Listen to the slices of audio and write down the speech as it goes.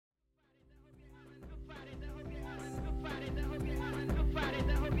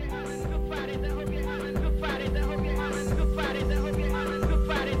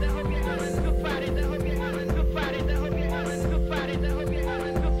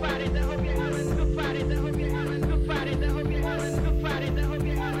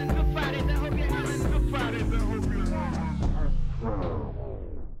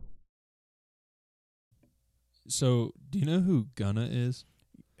So, do you know who Gunna is?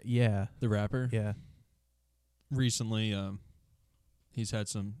 Yeah. The rapper? Yeah. Recently, he's had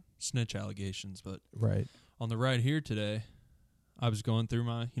some snitch allegations, but Right. on the ride here today, I was going through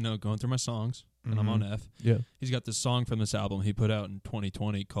my songs, and I'm on F. Yeah. He's got this song from this album he put out in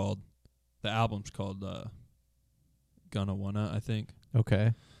 2020 the album's called Gunna Wanna, I think.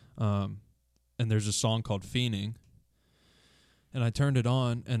 Okay. And there's a song called Fiending. And I turned it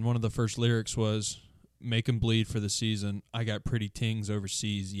on, and one of the first lyrics was, "Make 'em bleed for the season. I got pretty tings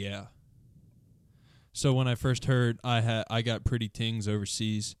overseas, yeah." So when I first heard I got pretty tings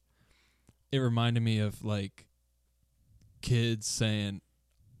overseas, it reminded me of like kids saying,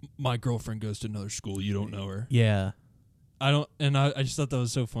 "My girlfriend goes to another school. You don't know her." Yeah. I just thought that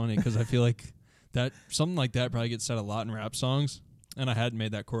was so funny because I feel like that something like that probably gets said a lot in rap songs, and I hadn't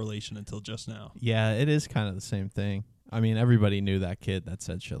made that correlation until just now. Yeah, it is kind of the same thing. I mean, everybody knew that kid that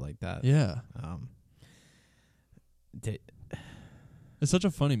said shit like that. Yeah. Did, It's such a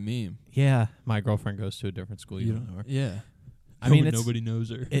funny meme. yeah, my girlfriend goes to a different school. You don't know her. Yeah. I mean, nobody knows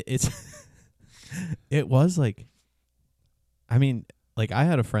her. It's it was like, I mean, like I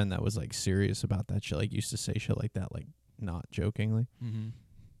had a friend that was like serious about that shit. Like used to say shit like that, like not jokingly. Mm-hmm.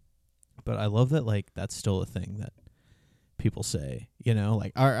 But I love that like that's still a thing that people say, you know,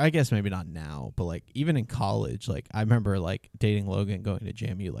 like, or I guess maybe not now, but like even in college, like I remember like dating Logan, going to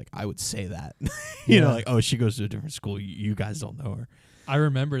JMU, like I would say that, you know, like, oh, she goes to a different school. You guys don't know her. I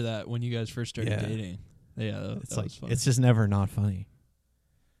remember that when you guys first started Yeah. dating. Yeah, It's that like, was fun. it's just never not funny.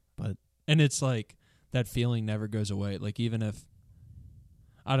 But And it's like that feeling never goes away. Like even if,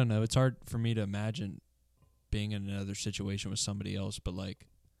 I don't know, it's hard for me to imagine being in another situation with somebody else, but like,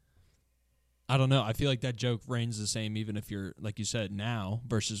 I don't know. I feel like that joke reigns the same even if you're, like you said, now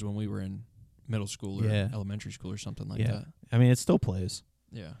versus when we were in middle school or Yeah. elementary school or something like yeah, that. I mean, it still plays.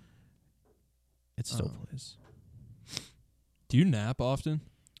 Yeah. It still plays. Do you nap often?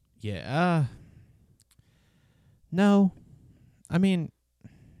 Yeah. No. I mean,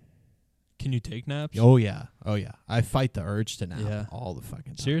 Can you take naps? oh yeah. I fight the urge to nap Yeah. all the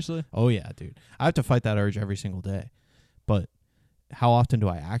fucking time. Seriously? Oh yeah, dude. I have to fight that urge every single day. But how often do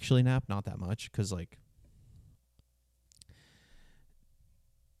I actually nap? Not that much, because like,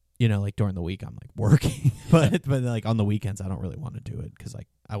 you know, like during the week I'm like working, but like on the weekends I don't really want to do it because like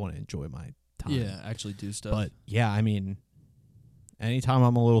I want to enjoy my time. Yeah, actually do stuff. But yeah, I mean, anytime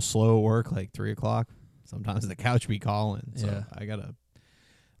I'm a little slow at work, like 3:00, sometimes the couch be calling. So Yeah. I gotta.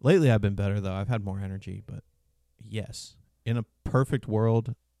 Lately, I've been better though. I've had more energy, but yes, in a perfect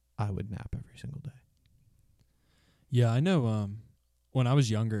world, I would nap every single day. Yeah, I know. When I was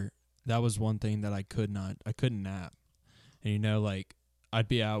younger, that was one thing that I couldn't nap. And you know, like I'd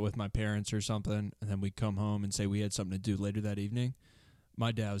be out with my parents or something, and then we'd come home and say we had something to do later that evening.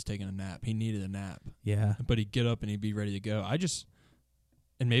 My dad was taking a nap. He needed a nap, Yeah, but he'd get up and he'd be ready to go.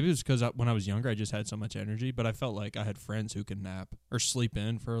 And maybe it was because when I was younger, I just had so much energy, but I felt like I had friends who could nap or sleep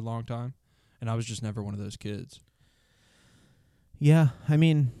in for a long time, and I was just never one of those kids. yeah. I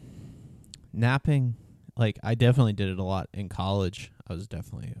mean, napping. Like I definitely did it a lot in college. I was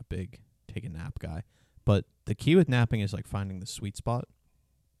definitely a big take a nap guy. But the key with napping is like finding the sweet spot.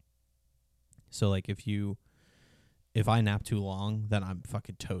 So like if I nap too long, then I'm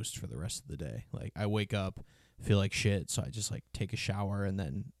fucking toast for the rest of the day. Like I wake up, feel like shit, so I just like take a shower and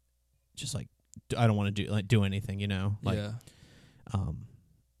then just like I don't want to do anything, you know? Like yeah.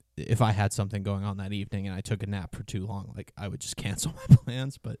 If I had something going on that evening and I took a nap for too long, like I would just cancel my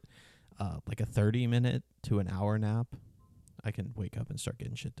plans, but like a 30-minute to an hour nap, I can wake up and start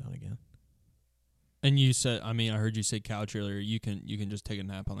getting shit done again. And you said, I heard you say couch earlier. You can just take a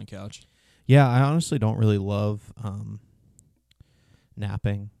nap on the couch. Yeah, I honestly don't really love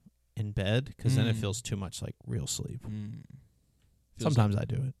napping in bed because then it feels too much like real sleep. Sometimes I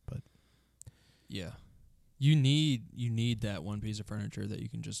do it, but yeah, you need that one piece of furniture that you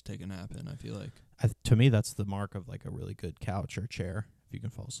can just take a nap in. I feel like to me that's the mark of like a really good couch or chair if you can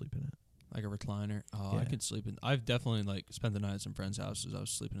fall asleep in it. like a recliner. Oh, Yeah. I could sleep in. I've definitely like spent the night at some friends' houses. I was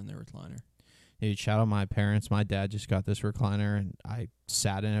sleeping in their recliner. Dude, shout out my parents. My dad just got this recliner, and I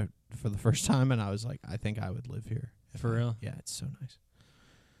sat in it for the first time, and I was like, I think I would live here. For real? Yeah, it's so nice.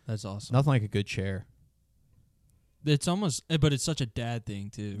 That's awesome. Nothing like a good chair. It's almost, but it's such a dad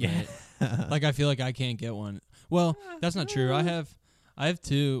thing too, right? Yeah. Like I feel like I can't get one. Well, that's not true. I have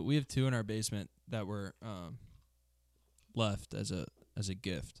two. We have two in our basement that were left as a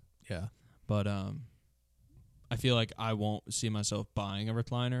gift. Yeah. But I feel like I won't see myself buying a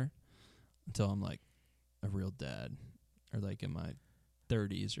recliner until I'm like a real dad or like in my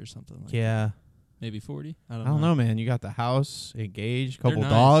 30s or something like that. Yeah. Maybe 40. I I don't know, man. You got the house, engaged, couple nice.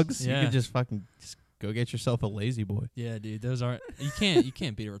 dogs. Yeah. You could just fucking go get yourself a lazy boy. Yeah, dude, those aren't you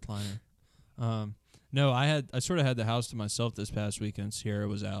can't beat a recliner. No, I sort of had the house to myself this past weekend. Sierra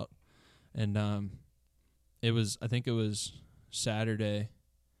was out, and I think it was Saturday.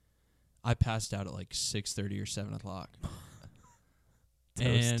 I passed out at like 6:30 or 7:00.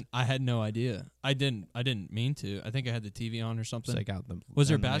 And I had no idea. I didn't mean to. I think I had the TV on or something. Like out the was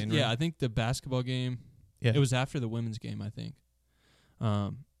there yeah, I think the basketball game. Yeah. It was after the women's game, I think.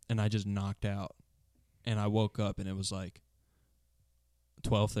 And I just knocked out. And I woke up and it was like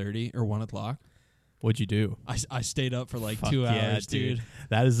 12:30 or 1:00. What'd you do? I stayed up for like Fuck 2 yeah, hours, dude.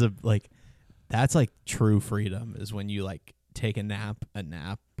 That is that's like true freedom is when you like take a nap,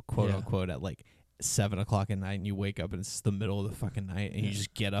 quote unquote, at like 7:00 at night, and you wake up and it's the middle of the fucking night, and you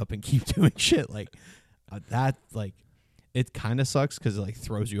just get up and keep doing shit like that. Like, it kind of sucks because it like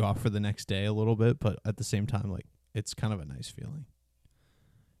throws you off for the next day a little bit, but at the same time, like, it's kind of a nice feeling.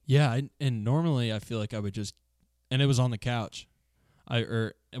 Yeah, and normally I feel like I would just, and it was on the couch.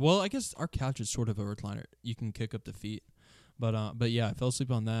 I guess our couch is sort of a recliner. You can kick up the feet, but yeah, I fell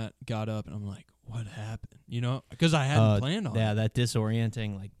asleep on that. Got up and I'm like, what happened? You know, because I hadn't planned on it. Yeah, that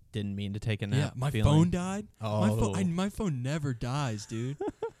disorienting, like, didn't mean to take a nap. Yeah, my feeling. phone died. Oh, My phone never dies, dude.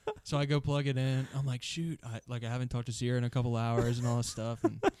 So I go plug it in. I'm like, shoot, I haven't talked to Sierra in a couple hours and all this stuff.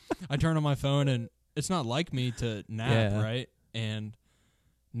 And I turn on my phone and it's not like me to nap, right? And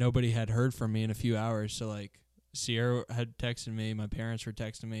nobody had heard from me in a few hours. So like Sierra had texted me, my parents were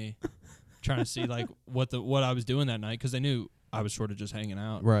texting me, trying to see like what I was doing that night because they knew I was sort of just hanging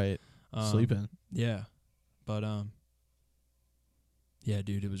out, right? Sleeping. Yeah, but yeah,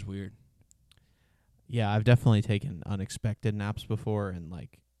 dude, it was weird. Yeah, I've definitely taken unexpected naps before, and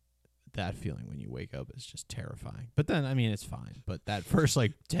like that feeling when you wake up is just terrifying. But then, I mean, it's fine. But that first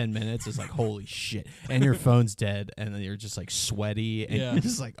like 10 minutes is like, holy shit. And your phone's dead, and then you're just like sweaty, and you're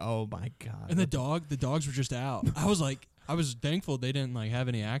just like, oh my God. And the dogs were just out. I was thankful they didn't like have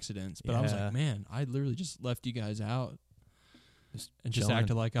any accidents, but I was like, man, I literally just left you guys out and just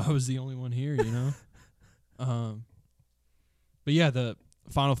acted like I was the only one here, you know? But yeah, the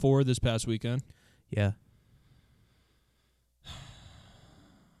Final Four this past weekend. Yeah.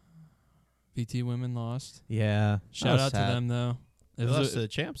 VT women lost. Yeah. Shout out to them though. They lost to the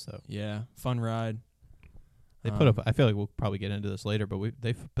champs though. Yeah, fun ride. They put up. I feel like we'll probably get into this later, but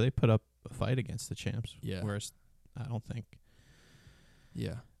they put up a fight against the champs. Yeah. Whereas I don't think.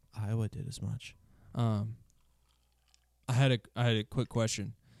 Yeah. Iowa did as much. I had a quick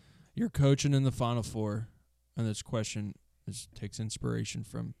question. You're coaching in the Final Four, and this question takes inspiration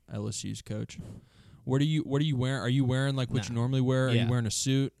from LSU's coach. What are you wearing? Are you wearing like what you normally wear? Are you wearing a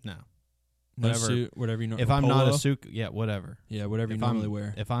suit? No. Whatever. Suit, whatever you know. If I'm not a suit, whatever. Yeah, whatever you normally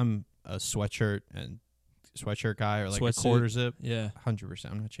wear. If I'm a sweatshirt guy or like a quarter zip,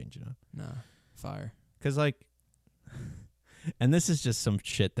 100%. I'm not changing up. Nah, fire. Because like, and this is just some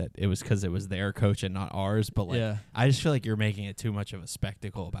shit that it was because it was their coach and not ours. But like, I just feel like you're making it too much of a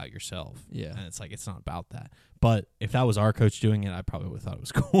spectacle about yourself. Yeah, and it's like it's not about that. But if that was our coach doing it, I probably would have thought it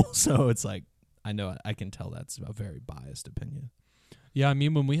was cool. So it's like I know I can tell that's a very biased opinion. Yeah, I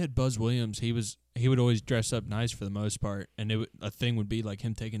mean, when we had Buzz Williams, he would always dress up nice for the most part, and a thing would be like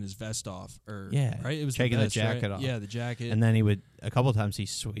him taking his vest off, right? It was taking the jacket off. Yeah, the jacket. And then a couple of times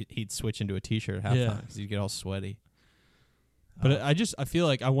he'd switch into a t-shirt at halftime because he'd get all sweaty. But I feel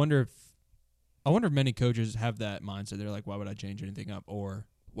like I wonder if many coaches have that mindset. They're like, why would I change anything up? Or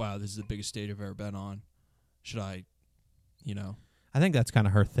wow, this is the biggest stage I've ever been on. Should I, I think that's kind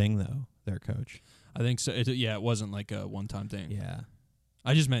of her thing though. Their coach. I think so. It wasn't like a one-time thing. Yeah.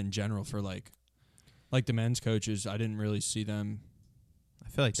 I just meant in general for like the men's coaches. I didn't really see them. I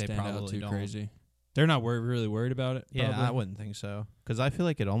feel like they probably too crazy. They're not really worried about it. Yeah, probably. I wouldn't think so. Because I feel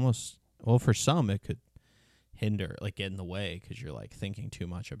like it almost for some it could hinder, like get in the way, because you're like thinking too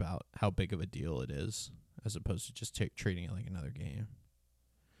much about how big of a deal it is, as opposed to just treating it like another game.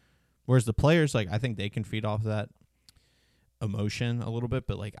 Whereas the players, like I think they can feed off that emotion a little bit,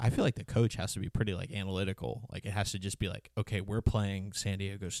 but like I feel like the coach has to be pretty like analytical. Like it has to just be like, okay, we're playing San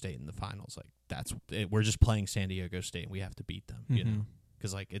Diego State in the finals. Like that's it. We're just playing San Diego State and we have to beat them, you know,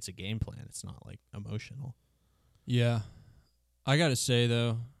 because like it's a game plan. It's not like emotional. Yeah. I got to say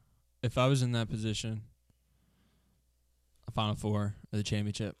though, if I was in that position, a Final Four of the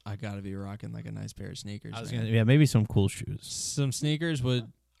championship, I got to be rocking like a nice pair of sneakers. Maybe some cool shoes. Some sneakers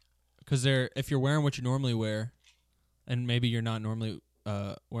would, because if you're wearing what you normally wear, and maybe you're not normally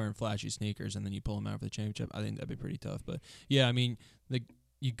wearing flashy sneakers, and then you pull them out for the championship, I think that'd be pretty tough. But yeah, I mean,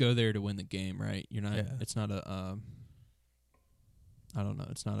 you go there to win the game, right? You're not. Yeah. It's not a. I don't know.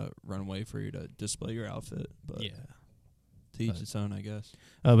 It's not a runway for you to display your outfit, but to each its own, I guess.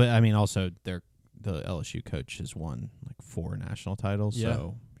 But I mean, also the LSU coach has won like 4 national titles, Yeah.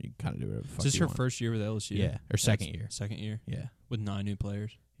 so you kind of do whatever the fuck Is this you her want. first year with LSU? Yeah, or second year. Second year Yeah, with 9 new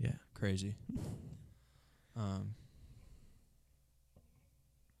players. yeah. Crazy.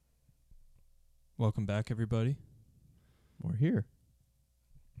 Welcome back, everybody. We're here.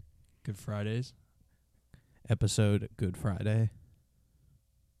 Good Fridays. Episode Good Friday.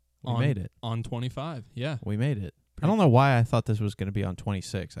 We made it. On 25, yeah. We made it. I don't know why I thought this was going to be on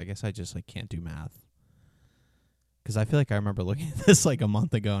 26. I guess I just like can't do math. Because I feel like I remember looking at this like a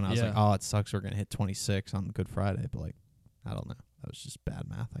month ago, and I was like, oh, it sucks we're going to hit 26 on Good Friday. But like, I don't know. That was just bad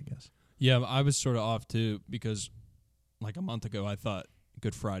math, I guess. Yeah, I was sort of off, too, because like a month ago, I thought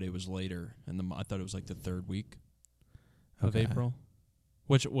Good Friday was later, and I thought it was like the 3rd week of April.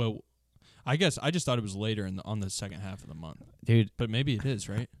 Which, well, I guess I just thought it was later on the second half of the month. Dude. But maybe it is,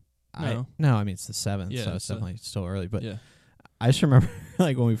 right? No, I mean, it's the 7th, Yeah, so it's definitely still early. But yeah. I just remember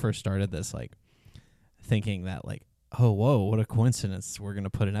like when we first started this, like thinking that like, oh, whoa, what a coincidence. We're going to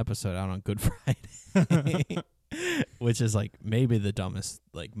put an episode out on Good Friday. Which is like maybe the dumbest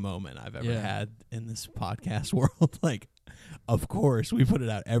like moment I've ever had in this podcast world. Like, of course, we put it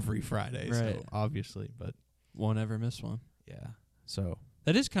out every Friday, right. So obviously, but won't ever miss one. Yeah. So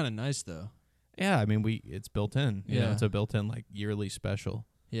that is kind of nice, though. Yeah, I mean, it's built in. You know, it's a built-in like yearly special.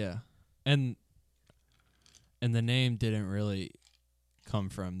 Yeah, and the name didn't really come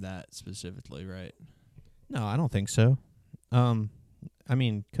from that specifically, right? No, I don't think so. I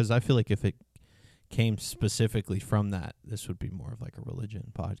mean, because I feel like if it came specifically from that, this would be more of like a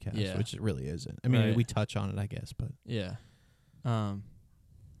religion podcast, which it really isn't. I mean, we touch on it, I guess, but yeah. But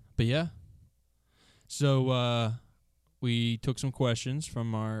yeah. So we took some questions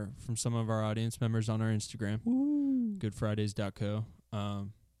from some of our audience members on our Instagram, goodfridays.co.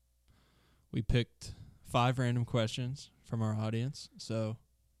 We picked 5 random questions from our audience. So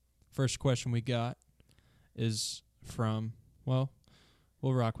first question we got is from, well,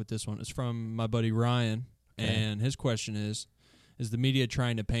 we'll rock with this one. It's from my buddy Ryan, and his question is the media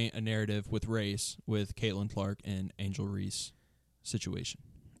trying to paint a narrative with race with Caitlin Clark and Angel Reese situation?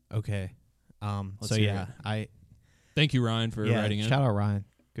 Okay. So yeah, thank you, Ryan, for writing in. Shout out, Ryan.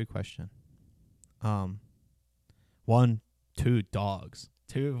 Good question. 1, 2 dogs.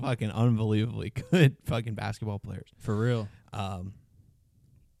 2 fucking unbelievably good fucking basketball players. For real.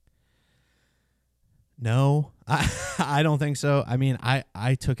 No, I don't think so. I mean,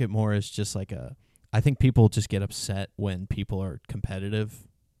 I took it more as just like I think people just get upset when people are competitive.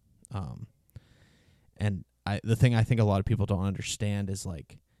 And the thing I think a lot of people don't understand is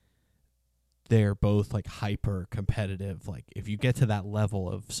like they're both like hyper competitive. Like if you get to that level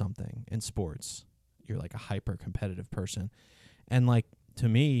of something in sports, you're like a hyper competitive person. And like to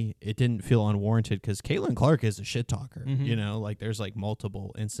me, it didn't feel unwarranted because Caitlin Clark is a shit talker. Mm-hmm. You know, like there's like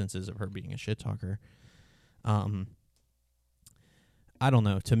multiple instances of her being a shit talker. I don't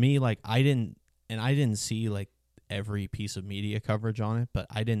know. To me, like I didn't see like every piece of media coverage on it, but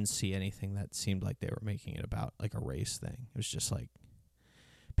I didn't see anything that seemed like they were making it about like a race thing. It was just like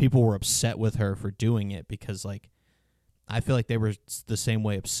people were upset with her for doing it because like I feel like they were the same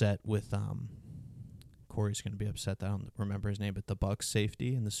way upset with Corey's going to be upset that I don't remember his name, but the Bucks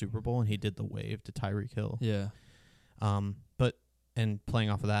safety in the Super Bowl, and he did the wave to Tyreek Hill. Yeah. But playing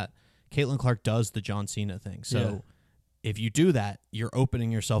off of that, Caitlin Clark does the John Cena thing. So if you do that, you're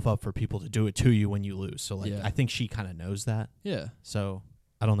opening yourself up for people to do it to you when you lose. So like I think she kind of knows that. Yeah. So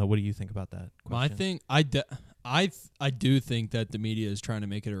I don't know. What do you think about that question? I do think that the media is trying to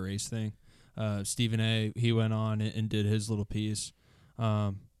make it a race thing. Stephen A., he went on and did his little piece.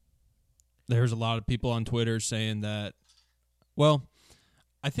 There's a lot of people on Twitter saying that, well,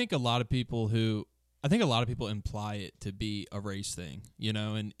 I think a lot of people imply it to be a race thing, you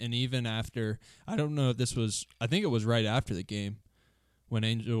know, and even after, I don't know if this was, I think it was right after the game when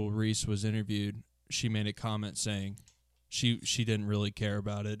Angel Reese was interviewed, she made a comment saying she didn't really care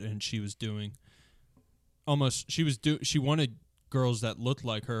about it, and she wanted girls that looked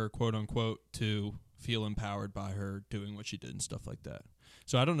like her, quote unquote, to feel empowered by her doing what she did and stuff like that.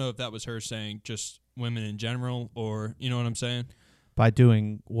 So I don't know if that was her saying just women in general, or, you know what I'm saying? By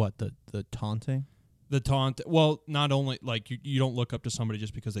doing what, the taunting? The taunt, well, not only, like, you don't look up to somebody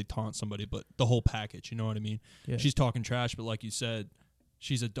just because they taunt somebody, but the whole package, you know what I mean? Yeah. She's talking trash, but like you said,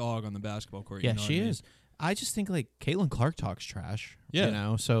 she's a dog on the basketball court. Yeah, you know she what I mean? is. I just think, like, Caitlin Clark talks trash, yeah. You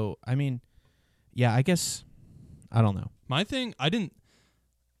know? So, I mean, yeah, I guess, I don't know. My thing, I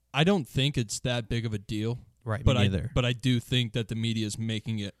don't think it's that big of a deal. Right, but me neither. But I do think that the media is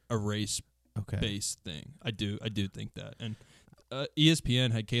making it a race-based thing. I do think that. And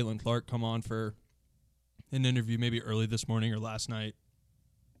ESPN had Caitlin Clark come on for an interview maybe early this morning or last night,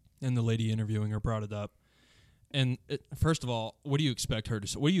 and the lady interviewing her brought it up. And first of all, what do you expect her to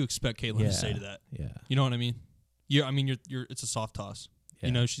say? What do you expect Caitlin to say to that? Yeah. You know what I mean? You're it's a soft toss. Yeah.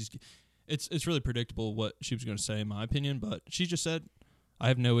 You know, it's really predictable what she was going to say, in my opinion. But she just said, "I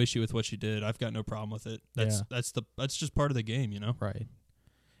have no issue with what she did. I've got no problem with it. That's just part of the game, you know." Right.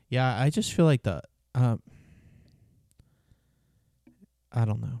 Yeah, I just feel like I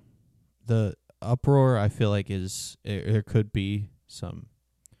don't know. The uproar, I feel like there could be some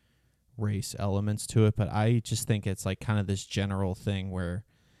race elements to it, but I just think it's like kind of this general thing where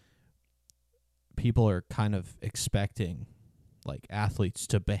people are kind of expecting like athletes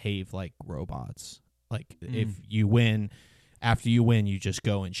to behave like robots. Like if you win, after you win, you just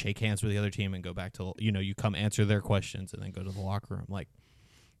go and shake hands with the other team and go back to, you come answer their questions and then go to the locker room. Like,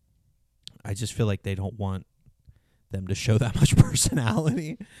 I just feel like they don't want them to show that much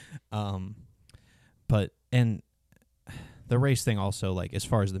personality. And the race thing also, like, as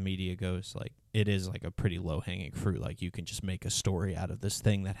far as the media goes, like, it is like a pretty low-hanging fruit. Like, you can just make a story out of this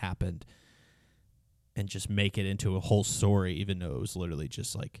thing that happened and just make it into a whole story, even though it was literally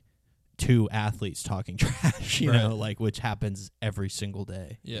just, like, two athletes talking trash, you know, like, which happens every single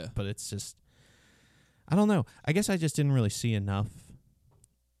day. Yeah. But it's just, I don't know. I guess I just didn't really see enough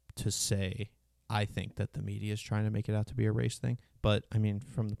to say I think that the media is trying to make it out to be a race thing. But, I mean,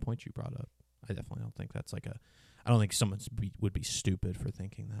 from the point you brought up, I definitely don't think that's like I don't think someone would be stupid for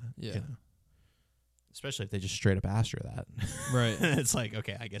thinking that. Yeah. You know? Especially if they just straight up asked her that. Right. It's like,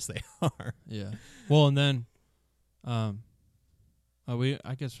 okay, I guess they are. Yeah. Well, and then, I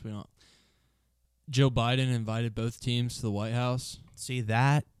guess we don't. Joe Biden invited both teams to the White House. See,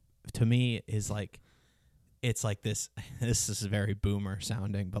 that to me is like, it's like this is very boomer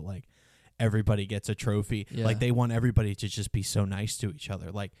sounding, but like everybody gets a trophy. Yeah. Like they want everybody to just be so nice to each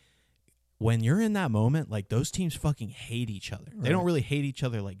other. Like when you're in that moment, like those teams fucking hate each other. Right. They don't really hate each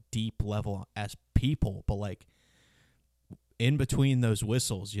other like deep level as people, but like in between those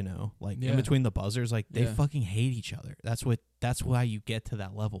whistles, like in between the buzzers, like they fucking hate each other. That's why you get to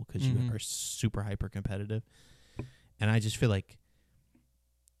that level, because you are super hyper competitive. And I just feel like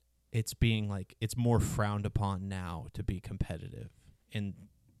it's more frowned upon now to be competitive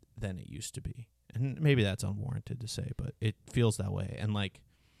than it used to be. And maybe that's unwarranted to say, but it feels that way. And like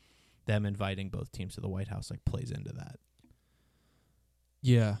them inviting both teams to the White House like plays into that.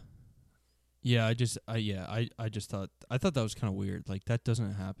 Yeah. Yeah, I just thought that was kind of weird. Like that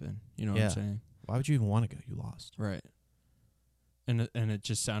doesn't happen. You know what I'm saying? Why would you even want to go? You lost. Right. And it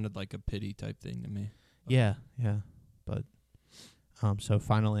just sounded like a pity type thing to me. Yeah. But so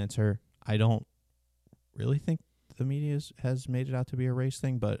final answer, I don't really think the media has made it out to be a race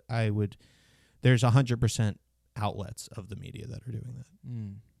thing, but there's 100% outlets of the media that are doing that.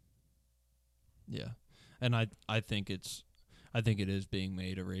 Yeah. And I think it is being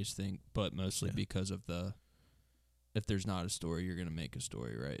made a race thing, but mostly because of if there's not a story, you're gonna make a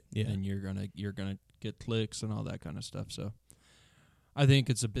story, right? Yeah. And you're gonna get clicks and all that kind of stuff. So I think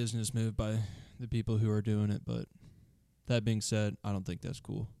it's a business move by the people who are doing it, but that being said, I don't think that's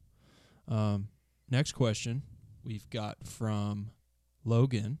cool. Next question we've got from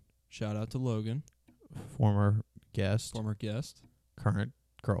Logan. Shout out to Logan. Former guest. Current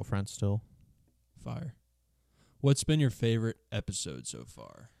girlfriend still. Fire. What's been your favorite episode so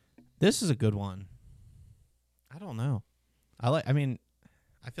far? This is a good one. I don't know. I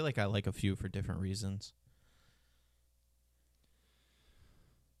feel like I like a few for different reasons.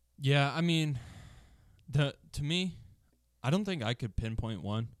 Yeah, I mean, to me, I don't think I could pinpoint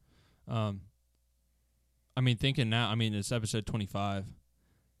one. Thinking now, it's episode 25.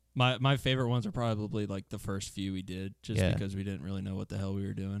 My favorite ones are probably like the first few we did, just because we didn't really know what the hell we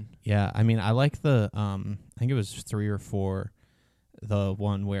were doing. Yeah, I like the I think it was 3 or 4, the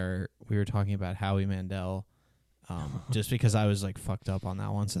one where we were talking about Howie Mandel, just because I was like fucked up on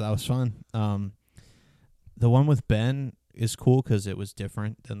that one, so that was fun. The one with Ben is cool because it was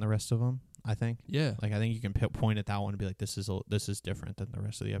different than the rest of them. I think. Yeah. Like I think you can point at that one and be like, this is different than the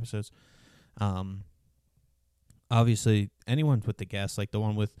rest of the episodes. Obviously, anyone with the guests, like the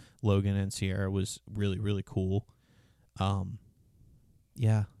one with Logan and Sierra, was really, really cool.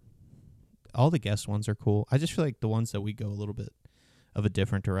 Yeah. All the guest ones are cool. I just feel like the ones that we go a little bit of a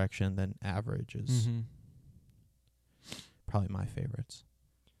different direction than average is probably my favorites.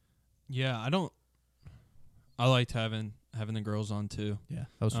 Yeah, I liked having the girls on too. Yeah,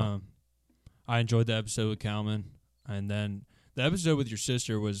 that was fun. I enjoyed the episode with Calman, and then the episode with your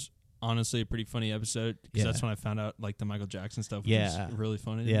sister was honestly a pretty funny episode, because that's when I found out like the Michael Jackson stuff, which was really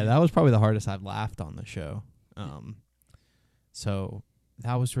funny. Yeah, that was probably the hardest I've laughed on the show. So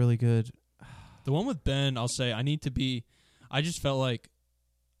that was really good. The one with Ben, I'll say I just felt like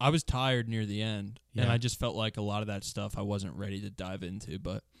I was tired near the end, and Yeah. I just felt like a lot of that stuff I wasn't ready to dive into.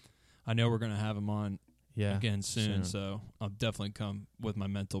 But I know we're gonna have him on again soon, so I'll definitely come with my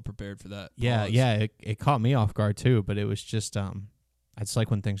mental prepared for that. Yeah, pause. yeah. It caught me off guard too, but it was just it's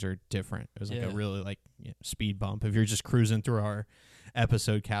like when things are different. It was like a Yeah. really like speed bump. If you're just cruising through our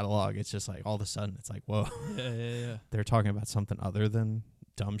episode catalog, it's just like all of a sudden it's like, whoa, Yeah. they're talking about something other than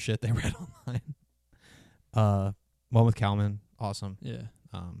dumb shit they read online. One with Kalman, awesome. Yeah.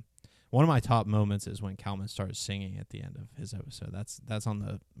 One of my top moments is when Kalman started singing at the end of his episode. That's on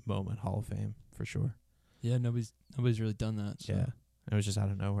the Moment Hall of Fame for sure. Yeah, nobody's really done that. So. Yeah, it was just out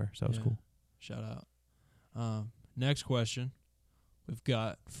of nowhere, so it was cool. Shout out. Next question we've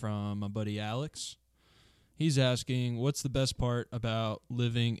got from my buddy Alex. He's asking, what's the best part about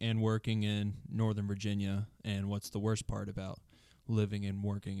living and working in Northern Virginia, and what's the worst part about living and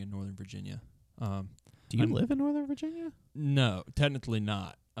working in Northern Virginia? Do you live in Northern Virginia? No, technically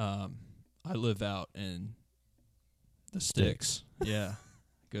not. I live out in the sticks. Yeah,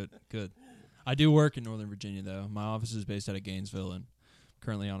 good. I do work in Northern Virginia, though. My office is based out of Gainesville, and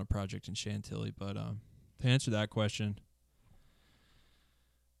currently on a project in Chantilly. But to answer that question,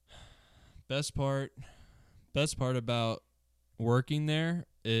 best part about working there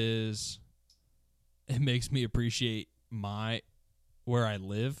is it makes me appreciate where I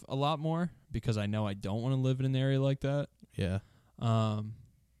live a lot more, because I know I don't want to live in an area like that. Yeah.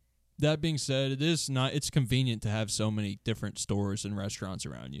 That being said, it's convenient to have so many different stores and restaurants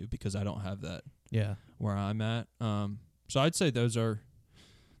around you, because I don't have that where I'm at. So I'd say those are,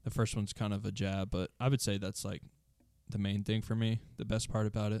 the first one's kind of a jab, but I would say that's like the main thing for me, the best part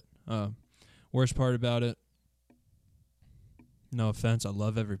about it. Worst part about it, no offense, I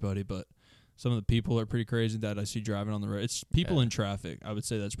love everybody, but some of the people are pretty crazy that I see driving on the road. It's people in traffic. I would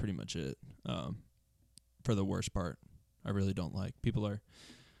say that's pretty much it. For the worst part, I really don't like. People are,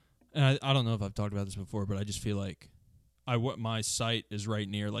 and I don't know if I've talked about this before, but I just feel like my site is right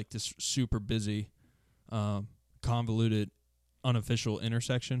near like this super busy, convoluted, unofficial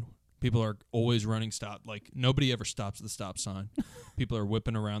intersection. People are always running stop. Like, nobody ever stops at the stop sign. People are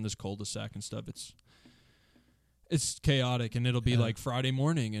whipping around this cul-de-sac and stuff. It's chaotic, and it'll be like Friday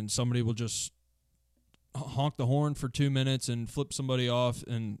morning, and somebody will just honk the horn for 2 minutes and flip somebody off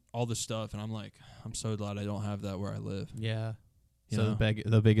and all this stuff. And I'm like, I'm so glad I don't have that where I live. Yeah. You So know?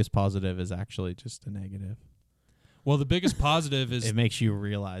 the biggest positive is actually just a negative. Well, the biggest positive is it makes you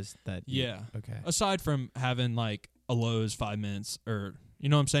realize that. Okay. Aside from having like a Lowe's 5 minutes, or you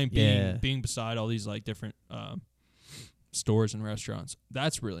know what I'm saying, being beside all these like different stores and restaurants,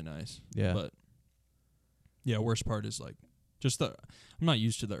 that's really nice. Yeah. But yeah, worst part is like just I'm not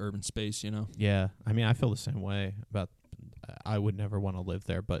used to the urban space, you know. Yeah. I mean, I feel the same way about. I would never want to live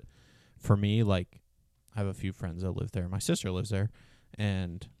there, but for me, like, I have a few friends that live there. My sister lives there,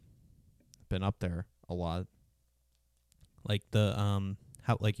 and been up there a lot. Like the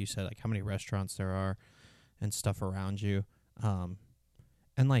how, like you said, like how many restaurants there are and stuff around you,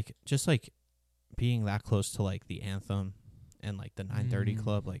 and like just like being that close to like the Anthem and like the 930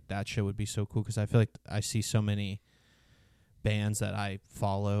 Club, like that shit would be so cool, because I feel like I see so many bands that I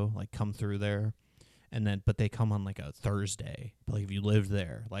follow like come through there, and but they come on like a Thursday. But like if you lived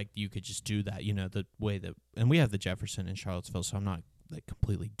there, like you could just do that, you know, the way that, and we have the Jefferson in Charlottesville, so I'm not like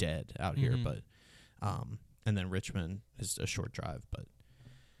completely dead out here, but and then Richmond is a short drive, but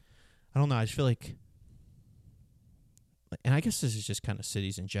I don't know, I just feel like, and I guess this is just kind of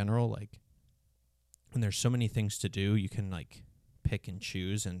cities in general, like when there's so many things to do, you can like pick and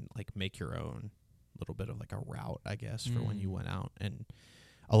choose and like make your own little bit of like a route, I guess, for when you went out, and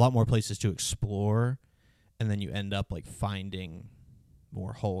a lot more places to explore, and then you end up like finding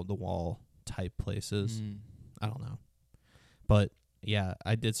more hole in the wall type places. I don't know, but yeah,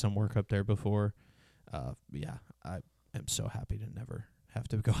 I did some work up there before. Yeah, I am so happy to never have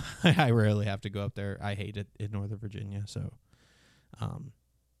to go. I rarely have to go up there. I hate it in Northern Virginia, so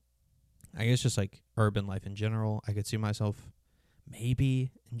I guess just like urban life in general, I could see myself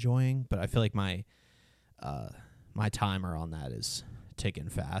maybe enjoying, but I feel like my timer on that is ticking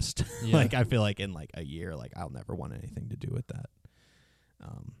fast. Yeah. Like I feel like in like a year, like I'll never want anything to do with that.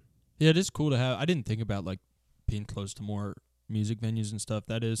 Yeah, it is cool to have. I didn't think about like being close to more music venues and stuff.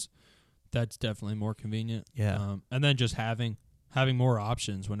 That's definitely more convenient. Yeah. And then just having more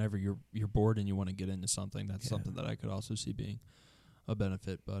options whenever you're bored and you want to get into something. That's something that I could also see being a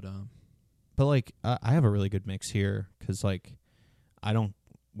benefit. But like I have a really good mix here, because like I don't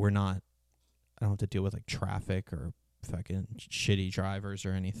have to deal with like traffic or fucking shitty drivers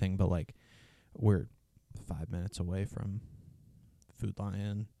or anything, but like we're 5 minutes away from Food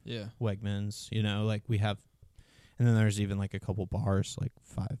Lion, Wegmans, you know, like we have, And then there's even like a couple bars like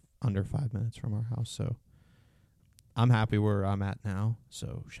under 5 minutes from our house. So I'm happy where I'm at now.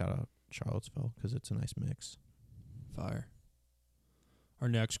 So shout out Charlottesville because it's a nice mix. Fire. Our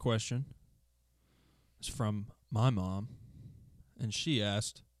next question is from my mom, and she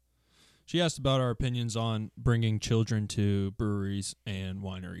asked about our opinions on bringing children to breweries and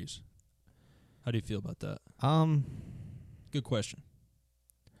wineries. How do you feel about that? Good question.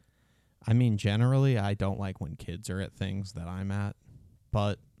 I mean, generally, I don't like when kids are at things that I'm at,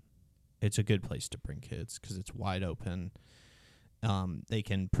 but it's a good place to bring kids because it's wide open. They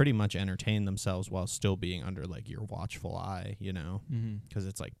can pretty much entertain themselves while still being under like your watchful eye, you know, because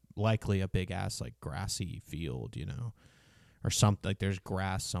it's like likely a big ass like grassy field, you know, or something like there's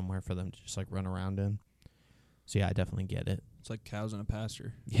grass somewhere for them to just like run around in. So yeah, I definitely get it. It's like cows in a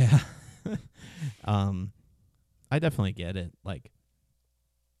pasture. Yeah. I definitely get it. Like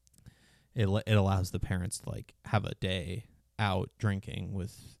it allows the parents to like have a day out drinking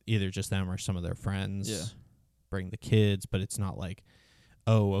with either just them or some of their friends. Yeah. Bring the kids, but it's not like,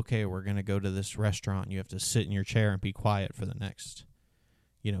 oh, okay, we're going to go to this restaurant. You have to sit in your chair and be quiet for the next,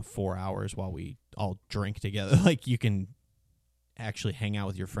 4 hours while we all drink together. Like you can actually hang out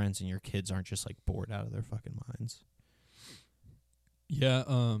with your friends and your kids aren't just like bored out of their fucking minds. Yeah.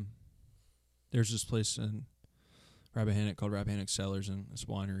 There's this place in Rappahannock called Rappahannock Cellars, and it's a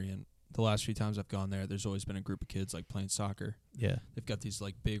winery, and the last few times I've gone there, there's always been a group of kids like playing soccer. Yeah. They've got these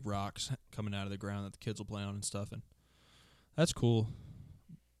like big rocks coming out of the ground that the kids will play on and stuff, and that's cool.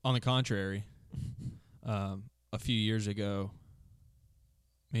 On the contrary, a few years ago,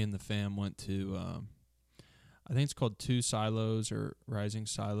 me and the fam went to, I think it's called Two Silos or Rising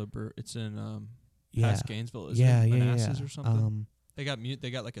Silo Brew. It's in past Gainesville, isn't it? Manassas or something. They got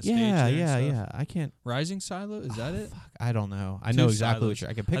like a stage there and stuff. Yeah. I can't. Rising Silo, is that it? Fuck, I don't know. I know exactly Silos. what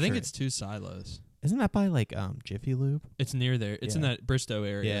I can picture. I think it's Two Silos. Isn't that by like Jiffy Lube? It's near there. It's in that Bristow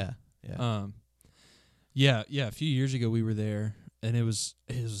area. Yeah. A few years ago we were there, and it was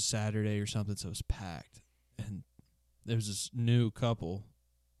a Saturday or something, so it was packed. And there was this new couple,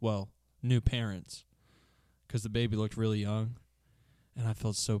 new parents, because the baby looked really young, and I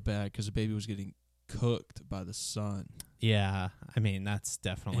felt so bad because the baby was getting cooked by the sun. Yeah, I mean that's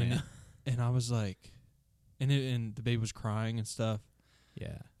definitely. And I was like, and the baby was crying and stuff.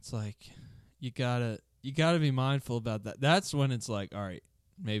 Yeah, it's like you gotta be mindful about that. That's when it's like, all right,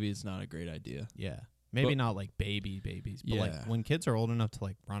 maybe it's not a great idea. Yeah, maybe not like babies, but like when kids are old enough to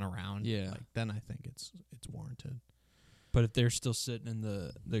like run around. Yeah, like then I think it's warranted. But if they're still sitting in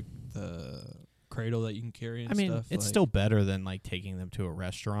the cradle that you can carry and stuff, it's still better than like taking them to a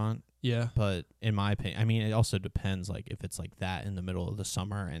restaurant. Yeah. But in my opinion, I mean, it also depends. Like if it's like that in the middle of the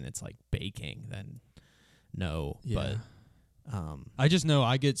summer and it's like baking, then no. Yeah. But I just know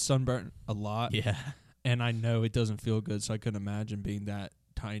I get sunburnt a lot. Yeah. And I know it doesn't feel good, so I couldn't imagine being that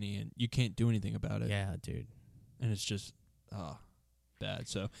tiny and you can't do anything about it. Yeah, dude. And it's just bad.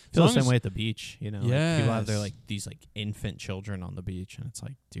 So feel the same way at the beach, you know. Yeah. Like people have their like these like infant children on the beach, and it's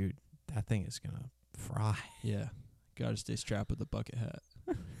like, dude, that thing is gonna fry. Yeah. Gotta stay strapped with a bucket hat.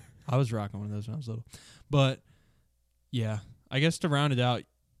 I was rocking one of those when I was little. But yeah, I guess to round it out,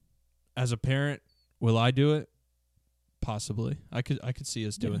 as a parent, will I do it? Possibly. I could see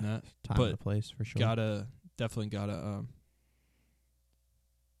us doing that. Time and place for sure. Definitely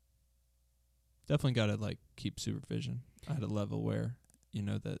gotta like keep supervision at a level where you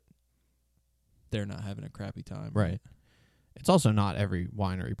know that they're not having a crappy time. Right. It's also not every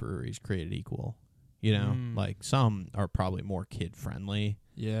winery brewery is created equal. You know, like some are probably more kid friendly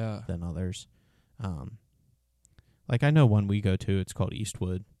than others. Like I know one we go to, it's called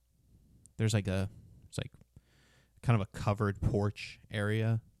Eastwood. There's like it's like kind of a covered porch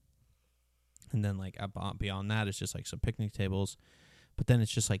area. And then like beyond that it's just like some picnic tables. But then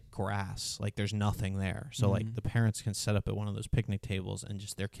it's just like grass. Like there's nothing there. So like the parents can set up at one of those picnic tables and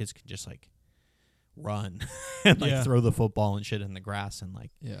just their kids can just like run and like throw the football and shit in the grass and like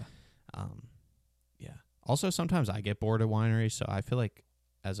Also, sometimes I get bored at wineries, so I feel like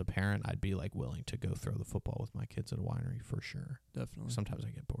as a parent, I'd be like willing to go throw the football with my kids at a winery for sure. Definitely. Sometimes I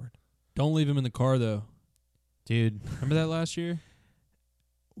get bored. Don't leave him in the car though, dude. Remember that last year?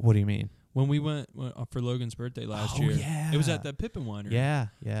 What do you mean? When we went for Logan's birthday last year, it was at that Pippin Winery. Yeah.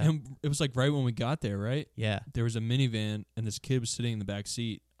 And it was like right when we got there, right? Yeah. There was a minivan, and this kid was sitting in the back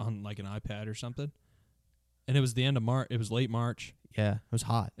seat on like an iPad or something. And it was the end of March. It was late March. Yeah, it was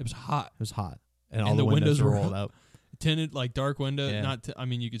hot. And all the windows were rolled up. Tinted, like dark window. Yeah. I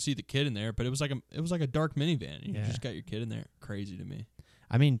mean, you could see the kid in there, but it was like a dark minivan. You just got your kid in there. Crazy to me.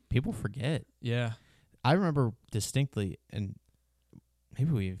 I mean, people forget. Yeah. I remember distinctly, and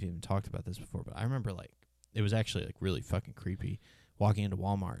maybe we've even talked about this before, but I remember like it was actually like really fucking creepy walking into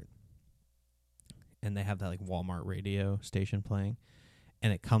Walmart, and they have that like Walmart radio station playing,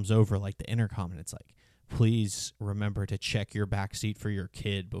 and it comes over like the intercom, and it's like, please remember to check your back seat for your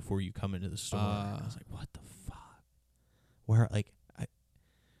kid before you come into the store. And I was like, what the fuck? Where, like,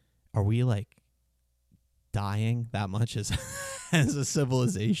 are we like dying that much as as a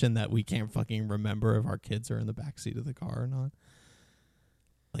civilization that we can't fucking remember if our kids are in the back seat of the car or not?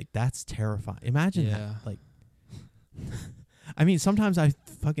 Like, that's terrifying. Imagine that. Like, I mean, sometimes I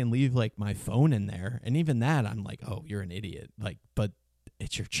fucking leave like my phone in there, and even that, I'm like, oh, you're an idiot. Like, but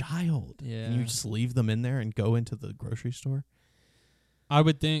it's your child. Yeah. And you just leave them in there and go into the grocery store. I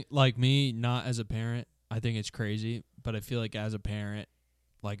would think, like me, not as a parent, I think it's crazy, but I feel like as a parent,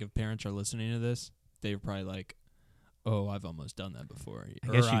 like if parents are listening to this, they're probably like, oh, I've almost done that before.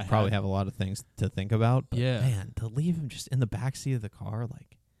 I guess you probably have a lot of things to think about. But yeah. Man, to leave him just in the backseat of the car,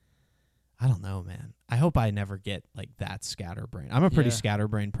 like, I don't know, man. I hope I never get like that scatterbrain. I'm a pretty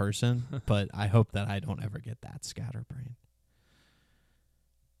scatterbrain person, but I hope that I don't ever get that scatterbrain.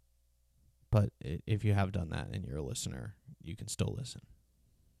 But if you have done that and you're a listener, you can still listen.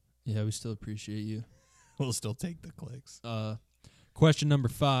 Yeah, we still appreciate you. We'll still take the clicks. Question number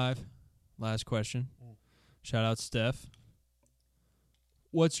 5. Last question. Shout out Steph.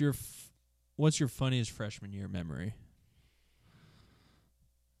 What's your funniest freshman year memory?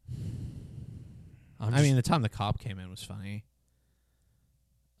 I mean, the time the cop came in was funny.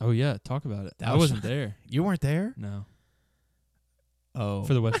 Oh, yeah. Talk about it. I wasn't there. You weren't there? No. Oh.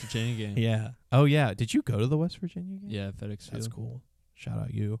 For the West Virginia game. Yeah. Oh, yeah. Did you go to the West Virginia game? Yeah, FedEx Field. That's cool. Shout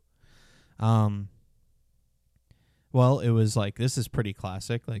out you. Well, it was like, this is pretty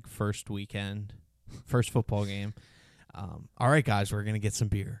classic, like first weekend, first football game. All right, guys, we're going to get some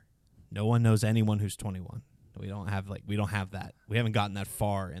beer. No one knows anyone who's 21. We don't have that. We haven't gotten that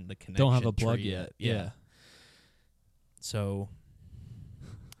far in the connection. Don't have a plug tree yet. Yeah. So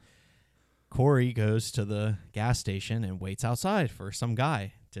Corey goes to the gas station and waits outside for some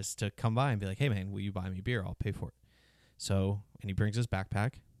guy just to come by and be like, hey, man, will you buy me beer? I'll pay for it. So, and he brings his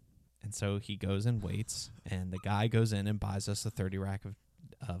backpack. And so he goes and waits, and the guy goes in and buys us a 30 rack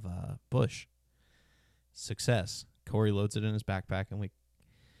of Busch. Success. Corey loads it in his backpack, and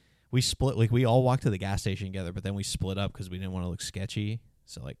we split. Like, we all walked to the gas station together, but then we split up because we didn't want to look sketchy.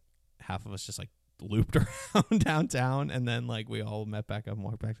 So, like, half of us just, like, looped around downtown, and then, like, we all met back up and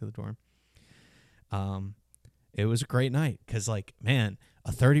walked back to the dorm. It was a great night because, like, man,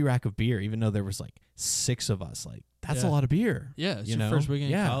 a 30 rack of beer, even though there was, like, 6 of us, like, that's a lot of beer. Yeah, it's your first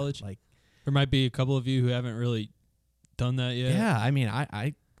weekend in college. Like, there might be a couple of you who haven't really done that yet. Yeah, I mean,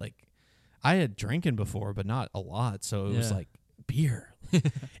 I had drinking before, but not a lot. So it was like beer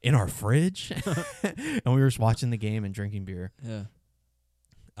in our fridge, and we were just watching the game and drinking beer. Yeah.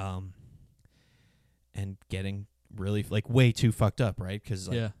 And getting really like way too fucked up, right? Because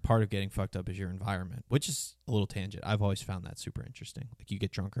part of getting fucked up is your environment, which is a little tangent. I've always found that super interesting. Like, you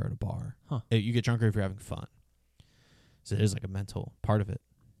get drunker at a bar. You get drunker if you're having fun. So it is like a mental part of it.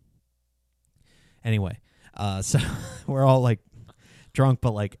 Anyway, so we're all like drunk,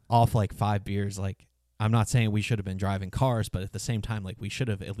 but like off like 5 beers. Like, I'm not saying we should have been driving cars, but at the same time, like, we should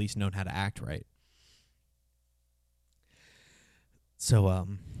have at least known how to act right. So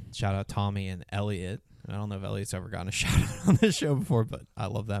shout out Tommy and Elliot. I don't know if Elliot's ever gotten a shout out on this show before, but I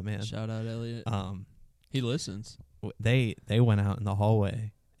love that man. Shout out Elliot. He listens. They went out in the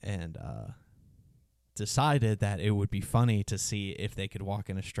hallway and decided that it would be funny to see if they could walk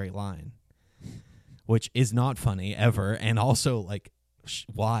in a straight line, which is not funny ever, and also like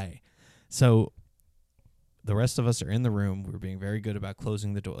why? So the rest of us are in the room. We're being very good about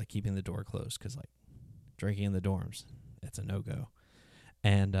closing the door, like keeping the door closed, because like drinking in the dorms, it's a no-go.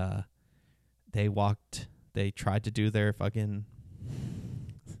 And they tried to do their fucking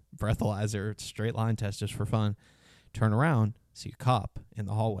breathalyzer straight line test just for fun. Turn around, see a cop in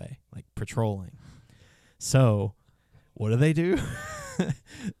the hallway, like patrolling. So what do?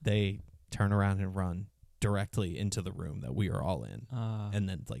 They turn around and run directly into the room that we are all in, and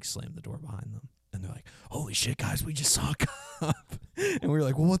then like slam the door behind them. And they're like, holy shit, guys, we just saw a cop. And we were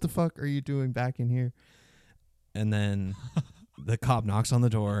like, well, what the fuck are you doing back in here? And then the cop knocks on the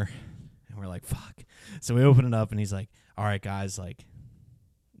door, and we're like, fuck. So we open it up, and he's like, all right, guys, like,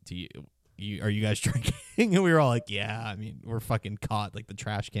 are you guys drinking? And we were all like, yeah, I mean, we're fucking caught. Like, the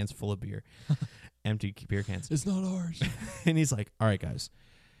trash can's full of beer. Empty beer cans. It's not ours. And he's like, all right, guys,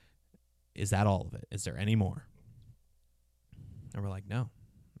 is that all of it? Is there any more? And we're like, no,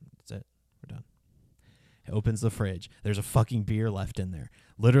 that's it. We're done. He opens the fridge. There's a fucking beer left in there.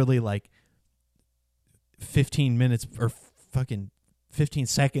 Literally, like, 15 minutes or fucking 15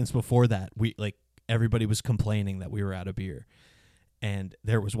 seconds before that, we, like, everybody was complaining that we were out of beer. And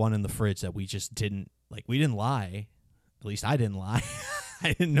there was one in the fridge that we just didn't, like, we didn't lie. At least I didn't lie.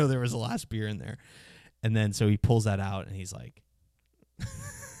 I didn't know there was a last beer in there. And then so he pulls that out and he's like,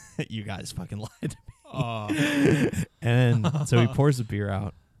 you guys fucking lied to me. Oh. And so he pours the beer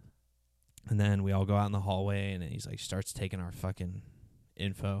out. And then we all go out in the hallway and he's like, starts taking our fucking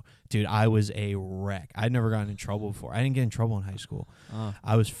info. Dude, I was a wreck. I'd never gotten in trouble before. I didn't get in trouble in high school.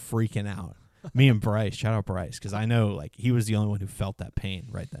 I was freaking out. Me and Bryce, shout out Bryce, because I know like he was the only one who felt that pain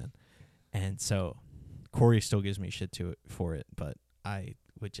right then. And so Corey still gives me shit for it, but I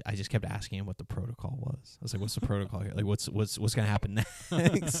just kept asking him what the protocol was. I was like, "What's the protocol here? Like, what's gonna happen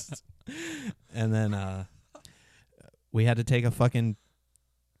next?" And then we had to take a fucking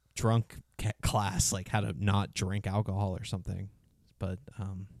drunk class, like how to not drink alcohol or something. But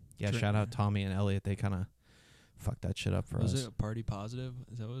shout out Tommy and Elliot. They kind of fucked that shit up for us. Was it a Party Positive?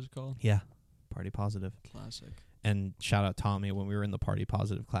 Is that what it's called? Yeah, Party Positive. Classic. And shout out Tommy. When we were in the Party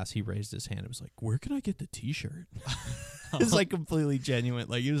Positive class, he raised his hand. It was like, "Where can I get the T-shirt?" It's like completely genuine.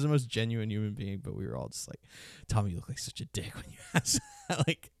 Like he was the most genuine human being. But we were all just like, "Tommy, you look like such a dick when you ask."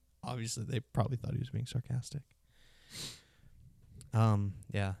 Like obviously, they probably thought he was being sarcastic.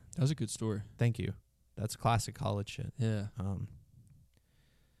 Yeah, That was a good story. thank you. That's classic college shit. Yeah.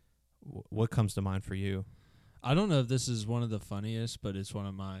 What comes to mind for you? I don't know if this is one of the funniest, but it's one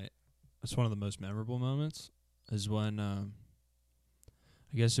of the most memorable moments. Is when I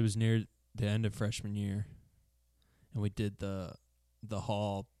guess it was near the end of freshman year, and we did the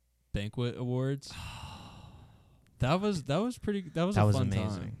hall banquet awards. That was pretty. That was a fun amazing.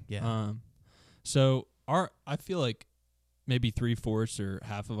 time. Yeah. So I feel like maybe 3/4 or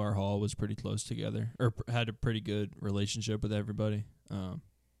half of our hall was pretty close together, or had a pretty good relationship with everybody.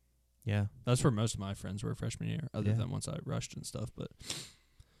 Yeah. That's where most of my friends were freshman year, other Yeah. than once I rushed and stuff. But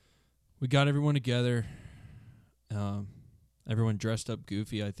we got everyone together. Everyone dressed up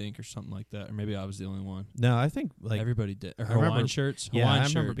goofy, I think, or something like that. Or maybe I was the only one. No, I think like Everybody did. Or I remember- Hawaiian shirts. yeah, Hawaiian I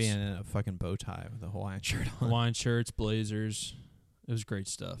remember shirts. being in a fucking bow tie with a Hawaiian shirt on. Hawaiian shirts, blazers. It was great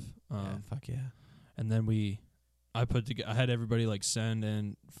stuff. Yeah, fuck yeah. And then I had everybody like send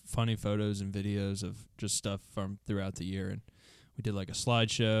in funny photos and videos of just stuff from throughout the year, and we did like a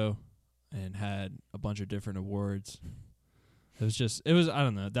slideshow and had a bunch of different awards. It was I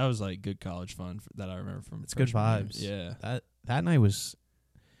don't know, that was like good college fun that I remember from. It's good freshman vibes. year. Yeah, That night was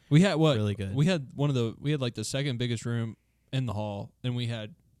we had really good. We had like the second biggest room in the hall, and we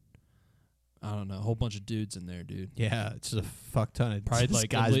had I don't know, a whole bunch of dudes in there, dude. Yeah, it's just a fuck ton of Probably just like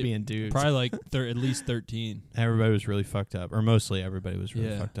guys being dudes. Probably like at least 13. Everybody was really fucked up, or mostly everybody was really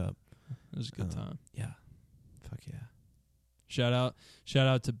Yeah. fucked up. It was a good time. Yeah, fuck yeah. Shout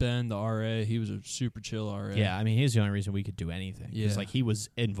out to Ben, the RA. He was a super chill RA. Yeah, I mean, he's the only reason we could do anything. Because, Yeah. like, he was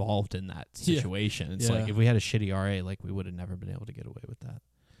involved in that Yeah. situation. It's Yeah. like, if we had a shitty RA, like, we would have never been able to get away with that.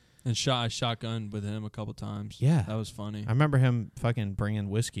 And I shotgunned with him a couple times. Yeah. That was funny. I remember him fucking bringing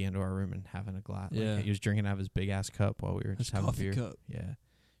whiskey into our room and having a glass. Yeah. Like, he was drinking out of his big-ass cup while we were His just having coffee beer. cup. Yeah.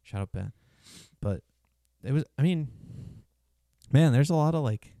 Shout out Ben. But it was, I mean, man, there's a lot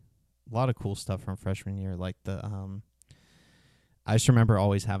of cool stuff from freshman year. Like, I just remember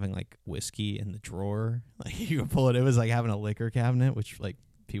always having, like, whiskey in the drawer. Like, you could pull it. It was like having a liquor cabinet, which, like,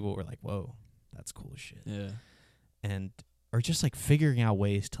 people were like, whoa, that's cool as shit. Yeah. And, or just, like, figuring out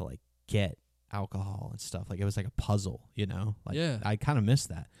ways to, like, get alcohol and stuff. Like, it was like a puzzle, you know? Like, Yeah. I kind of miss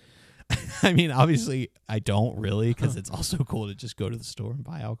that. I mean, obviously, I don't really, because it's also cool to just go to the store and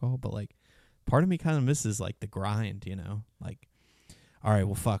buy alcohol. But, like, part of me kind of misses, like, the grind, you know? Like, all right,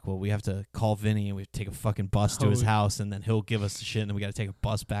 well, fuck. Well, we have to call Vinny and we have to take a fucking bus to his house, and then he'll give us the shit, and then we got to take a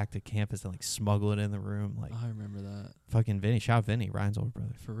bus back to campus and, like, smuggle it in the room. Like, I remember that. fucking Vinny. Shout out Vinny, Ryan's older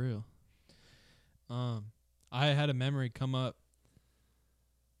brother. For real. I had a memory come up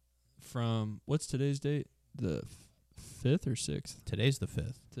from, what's today's date? The 5th or 6th? Today's the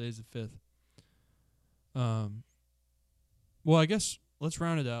 5th. Today's the 5th. Well, I guess let's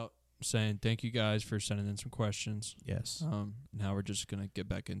round it out saying thank you guys for sending in some questions. Yes. Now we're just going to get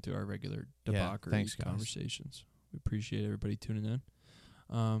back into our regular Yeah, debauchery thanks, guys. conversations. We appreciate everybody tuning in.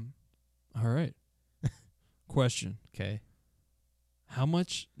 All right. Question. Okay. How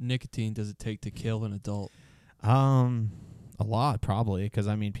much nicotine does it take to kill an adult? A lot, probably, because,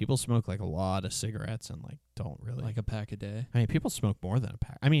 I mean, people smoke, like, a lot of cigarettes and, like, don't really. Like a pack a day? I mean, people smoke more than a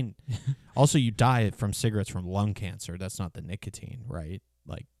pack. I mean, also, you die from cigarettes from lung cancer. That's not the nicotine, right?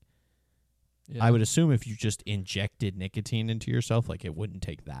 Like, Yeah. I would assume if you just injected nicotine into yourself, like, it wouldn't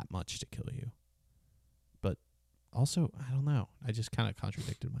take that much to kill you. But also, I don't know. I just kind of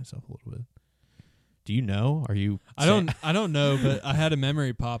contradicted myself a little bit. Do you know? Are you? I don't know, but I had a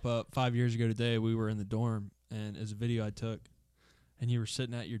memory pop up 5 years ago today. We were in the dorm, and it's a video I took, and you were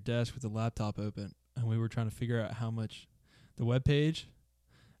sitting at your desk with the laptop open, and we were trying to figure out how much. The webpage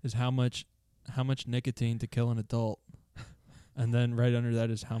is how much nicotine to kill an adult, and then right under that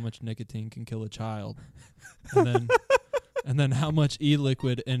is how much nicotine can kill a child, and then how much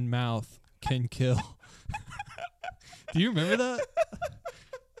e-liquid in mouth can kill. Do you remember that?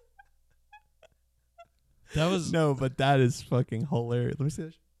 That was no, but that is fucking hilarious. Let me see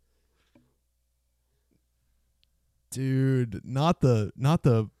that. Dude, not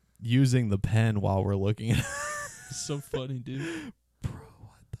the using the pen while we're looking at it. so funny, dude. Bro,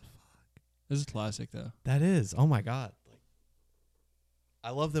 what the fuck? This is classic though. That is. Oh my god. I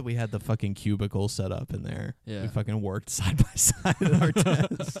love that we had the fucking cubicle set up in there. Yeah. We fucking worked side by side at our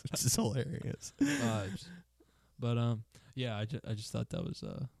desk, which is hilarious. Vibes. But yeah, I just thought that was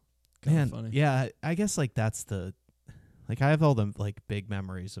Man, funny. yeah, I guess like that's the like I have all the like big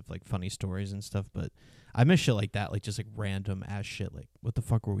memories of like funny stories and stuff, but I miss shit like that, like just like random ass shit. Like, what the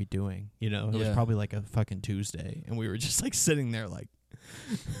fuck were we doing? You know, it was probably like a fucking Tuesday, and we were just like sitting there like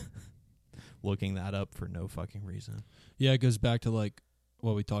looking that up for no fucking reason. Yeah, it goes back to like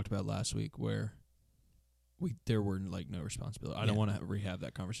what we talked about last week, where there were like no responsibility. I don't want to rehab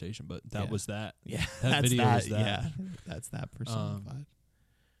that conversation, but that was that. Yeah, that video was that. Yeah, that's that personified.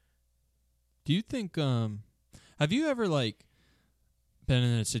 Do you think? Have you ever like been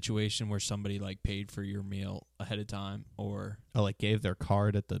in a situation where somebody like paid for your meal ahead of time, or like gave their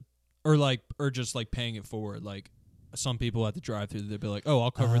card at the, or just like paying it forward? Like some people at the drive-thru, they'd be like, "Oh, I'll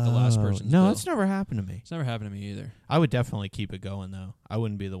cover the last person's No, bill." it's never happened to me. It's never happened to me either. I would definitely keep it going though. I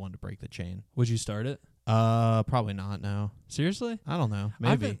wouldn't be the one to break the chain. Would you start it? Probably not. No. Seriously? I don't know.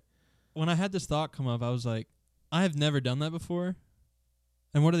 Maybe. When I had this thought come up, I was like, I have never done that before.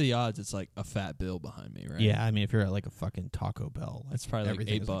 And what are the odds? It's like a fat bill behind me, right? Yeah, I mean, if you're at like a fucking Taco Bell, like it's probably like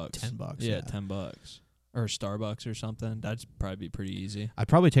 $8, like $10. Yeah, $10, or Starbucks or something. That'd probably be pretty easy. I'd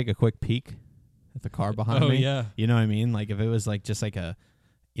probably take a quick peek at the car behind me. Oh yeah, you know what I mean? Like if it was like just like a,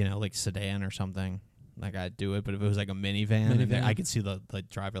 like sedan or something, like I'd do it. But if it was like a minivan, and I could see the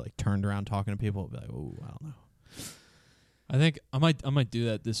driver like turned around talking to people, I'd be like, oh, I don't know. I think I might do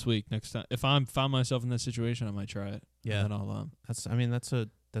that this week next time. If I found myself in that situation, I might try it. Yeah, and then I'll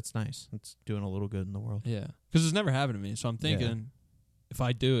that's nice. That's doing a little good in the world. Yeah, because it's never happened to me. So I'm thinking, if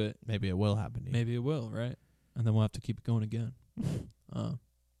I do it, maybe it will happen to you. Maybe it will, right? And then we'll have to keep it going again. But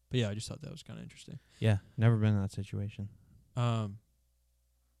yeah, I just thought that was kind of interesting. Yeah, never been in that situation.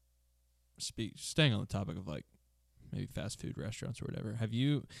 Staying on the topic of like maybe fast food restaurants or whatever. How do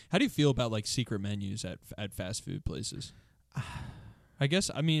you feel about like secret menus at fast food places? I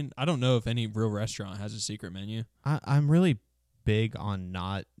guess, I mean, I don't know if any real restaurant has a secret menu. I'm really big on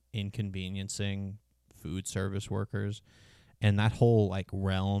not inconveniencing food service workers, and that whole like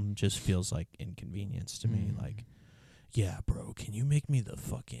realm just feels like inconvenience to me. Like, yeah, bro, can you make me the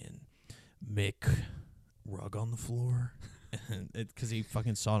fucking Mick rug on the floor? And because he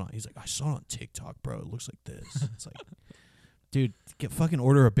fucking saw it on, he's like, I saw it on TikTok, bro. It looks like this. It's like, dude, fucking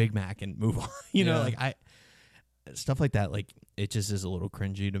order a Big Mac and move on. You know, like stuff like that. Like it just is a little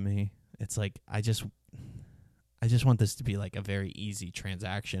cringy to me. It's like I just want this to be like a very easy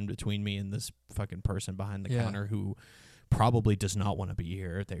transaction between me and this fucking person behind the counter who probably does not want to be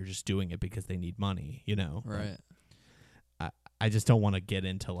here. They're just doing it because they need money. You know, right? Like, I just don't want to get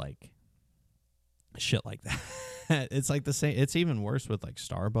into like shit like that. It's like the same. It's even worse with like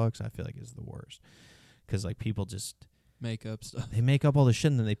Starbucks. I feel like is the worst because like people just make up stuff. They make up all the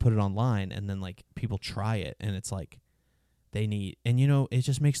shit and then they put it online and then like people try it and it's like they need, and you know, it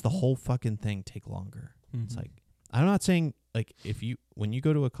just makes the whole fucking thing take longer. Mm-hmm. It's like, I'm not saying like when you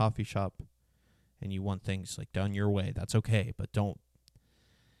go to a coffee shop and you want things like done your way, that's okay, but don't,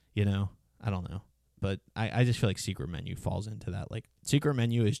 you know, I don't know. But I just feel like secret menu falls into that. Like secret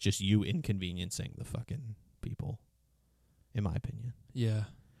menu is just you inconveniencing the fucking people, in my opinion. Yeah.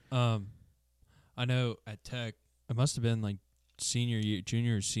 I know at Tech, it must have been like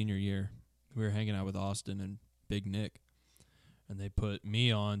junior or senior year, we were hanging out with Austin and Big Nick, and they put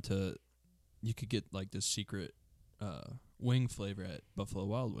me on to, you could get like this secret wing flavor at Buffalo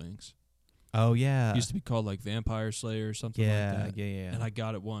Wild Wings. Oh, yeah. It used to be called like Vampire Slayer or something like that. Yeah. And I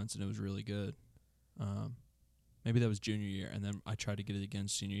got it once, and it was really good. Maybe that was junior year, and then I tried to get it again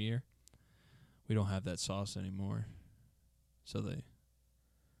senior year. We don't have that sauce anymore, so they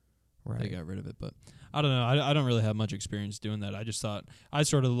got rid of it. But I don't know. I don't really have much experience doing that. I just thought I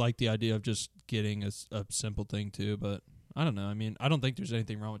sort of like the idea of just getting a simple thing too. But I don't know. I mean, I don't think there's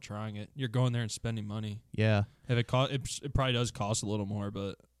anything wrong with trying it. You're going there and spending money. Yeah. If it probably does cost a little more,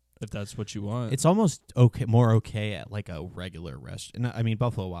 but if that's what you want. It's almost more okay at like a regular restaurant. And I mean,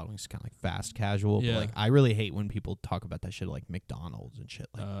 Buffalo Wild Wings is kind of like fast casual. Yeah. But like, I really hate when people talk about that shit like McDonald's and shit.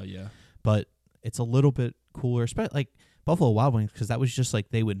 Like, Yeah. but it's a little bit cooler, especially like Buffalo Wild Wings, because that was just like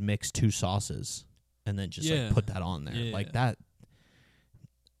they would mix 2 sauces and then just like put that on there. Yeah. Like that.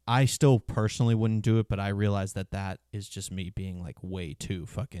 I still personally wouldn't do it, but I realize that is just me being like way too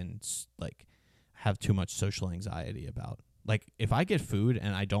fucking like have too much social anxiety about. Like, if I get food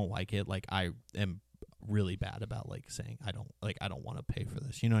and I don't like it, like, I am really bad about, like, saying I don't want to pay for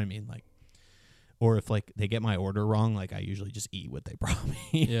this. You know what I mean? Like, or if, like, they get my order wrong, like, I usually just eat what they brought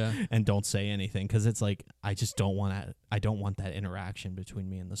me and don't say anything. Because it's like, I just don't want that interaction between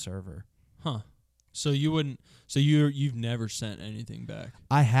me and the server. Huh. So you wouldn't, you've never sent anything back?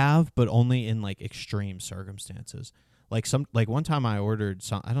 I have, but only in, like, extreme circumstances. Like one time I ordered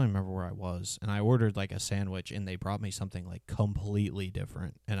I don't remember where I was, and I ordered like a sandwich, and they brought me something like completely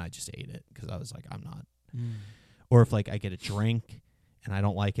different, and I just ate it because I was like, I'm not. Or if like I get a drink and I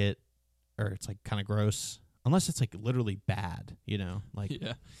don't like it, or it's like kind of gross, unless it's like literally bad, you know, like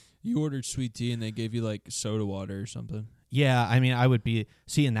you ordered sweet tea and they gave you like soda water or something. Yeah, I mean, I would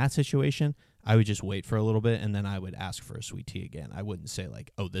in that situation, I would just wait for a little bit, and then I would ask for a sweet tea again. I wouldn't say like,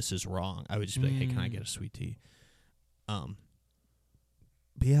 oh, this is wrong. I would just be like, hey, can I get a sweet tea?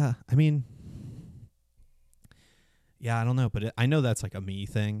 But yeah, I mean, I don't know, but I know that's like a me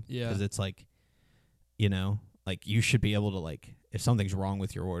thing. Yeah. Because it's like, you know, like you should be able to like, if something's wrong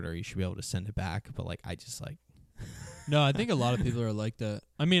with your order, you should be able to send it back. But like, I just like. No, I think a lot of people are like that.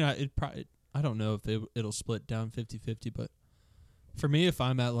 I mean, I don't know if it'll split down 50-50, but for me, if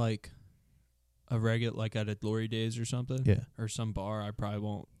I'm at like a regular, like at a Glory Days or something, or some bar, I probably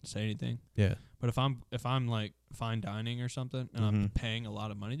won't say anything. Yeah. But if I'm like fine dining or something, and I'm paying a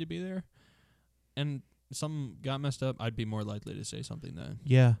lot of money to be there, and something got messed up, I'd be more likely to say something then.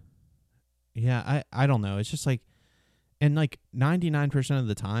 Yeah. Yeah, I don't know. It's just like, and like 99% of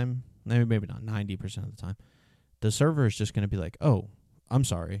the time, maybe not 90% of the time, the server is just going to be like, oh, I'm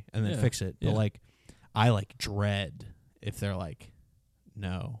sorry, and then fix it. But like, I like dread if they're like,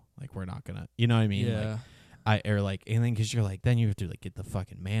 no, like we're not going to, you know what I mean? Yeah. Like, and then because you're like, then you have to like get the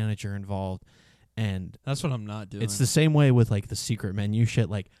fucking manager involved. And that's what I'm not doing. It's the same way with like the secret menu shit.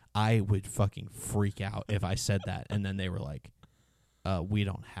 Like, I would fucking freak out if I said that, and then they were like, we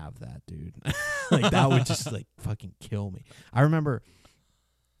don't have that, dude. Like, that would just like fucking kill me. I remember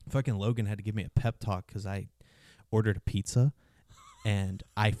fucking Logan had to give me a pep talk because I ordered a pizza and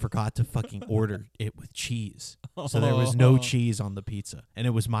I forgot to fucking order it with cheese. So there was no cheese on the pizza, and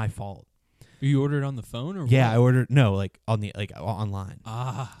it was my fault. You ordered on the phone or yeah, what? I ordered on the online.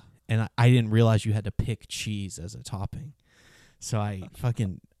 And I didn't realize you had to pick cheese as a topping. So I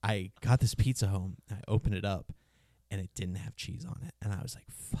got this pizza home, and I opened it up, and it didn't have cheese on it. And I was like,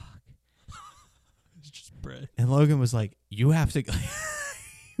 fuck. It's just bread. And Logan was like, you have to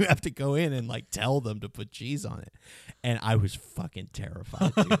you have to go in and like tell them to put cheese on it. And I was fucking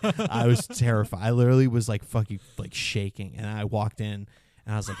terrified, dude. I was terrified. I literally was like fucking like shaking. And I walked in,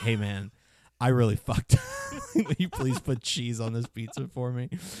 and I was like, hey man, I really fucked up. Will you please put cheese on this pizza for me?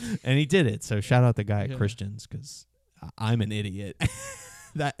 And he did it. So shout out the guy at Christian's, because I'm an idiot.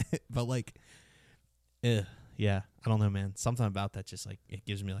 But like, yeah, I don't know, man. Something about that just like, it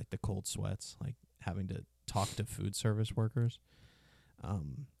gives me like the cold sweats, like having to talk to food service workers.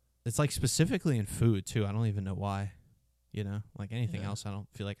 It's like specifically in food too. I don't even know why, you know, like anything else. I don't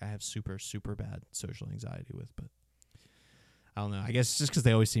feel like I have super, super bad social anxiety with, but I don't know. I guess it's just because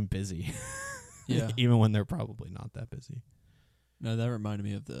they always seem busy. Yeah. Even when they're probably not that busy. No, that reminded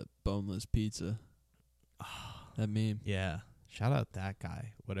me of the boneless pizza. That meme. Yeah. Shout out that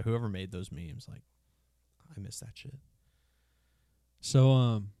guy. Whoever made those memes. Like, I miss that shit.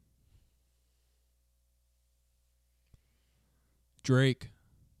 So, Drake,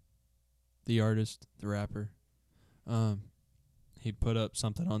 the artist, the rapper, he put up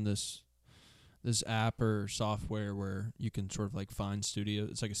something on this app or software where you can sort of like find studio.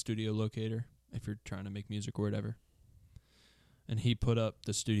 It's like a studio locator if you're trying to make music or whatever. And he put up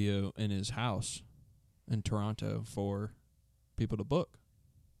the studio in his house in Toronto for people to book.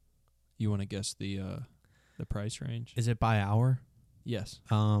 You want to guess the price range? Is it by hour? Yes.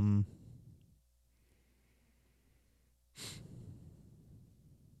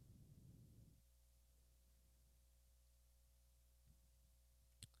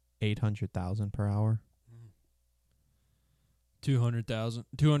 $800,000 per hour. 200,000,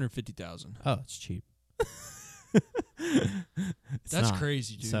 250,000. Oh, it's cheap. That's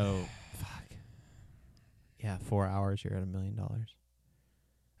crazy, dude. So, fuck. Yeah, 4 hours, you're at $1 million.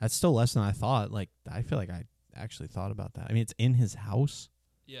 That's still less than I thought. Like, I feel like I actually thought about that. I mean, it's in his house.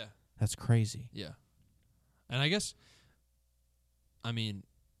 Yeah. That's crazy. Yeah. And I guess, I mean,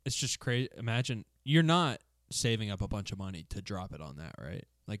 it's just crazy. Imagine you're not saving up a bunch of money to drop it on that, right?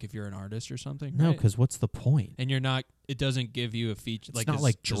 Like if you're an artist or something, No, right? because what's the point? And you're not. It doesn't give you a feature. It's not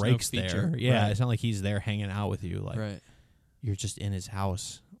like Drake's there. Yeah, right. it's not like he's there hanging out with you. Like Right. you're just in his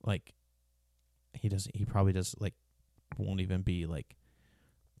house. Like he doesn't. He probably does. Like won't even be like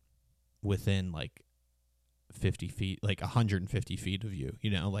within like 50 feet, like 150 feet of you.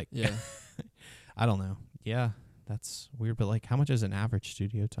 You know, like Yeah. I don't know. Yeah, that's weird. But like, how much is an average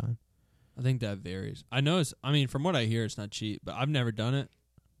studio time? I think that varies. I know it's. I mean, from what I hear, it's not cheap. But I've never done it.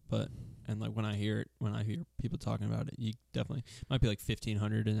 But and like when I hear people talking about it, you definitely might be like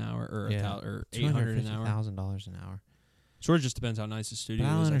 $1,500 an hour or or $800 an hour. $1,000 an hour. Sort of just depends how nice the studio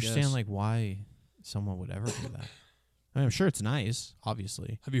But I is. don't I guess. understand like why someone would ever do that. I mean, I'm sure it's nice,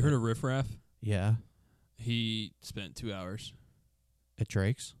 obviously. Have you heard of Riff Raff? Yeah, He spent 2 hours. at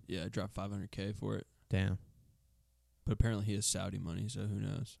Drake's. Yeah, dropped $500K for it. Damn. But apparently he has Saudi money, so who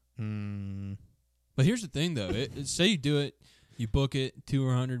knows? Mm. But here's the thing, though. Say you do it, you book it,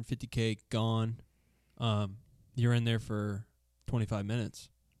 $250K gone. You're in there for 25 minutes.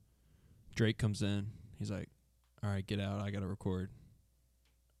 Drake comes in. He's like, "All right, get out. I got to record."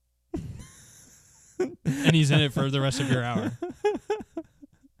 And he's in it for the rest of your hour.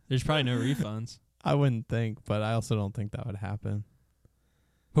 There's probably no refunds. I wouldn't think, but I also don't think that would happen.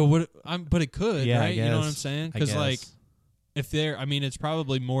 But but it could, Yeah, I right? You know what I'm guess. saying? I Because like, guess. if they're, I mean, it's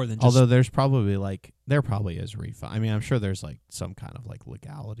probably more than just. Although there's probably like there probably is refund. I mean, I'm sure there's like some kind of like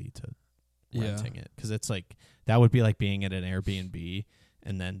legality to renting it, because it's like that would be like being at an Airbnb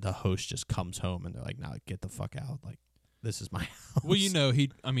and then the host just comes home and they're like, "No, get the fuck out! Like, this is my house." Well, you know,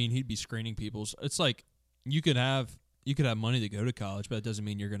 he'd be screening people's. It's like you could have money to go to college, but that doesn't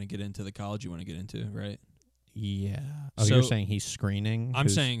mean you're going to get into the college you want to get into, right? Yeah. Oh, So- you're saying he's screening? I'm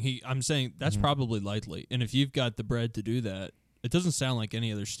saying that's Mhm. probably likely. And if you've got the bread to do that, it doesn't sound like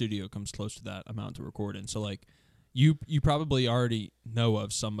any other studio comes close to that amount to record in. So like you probably already know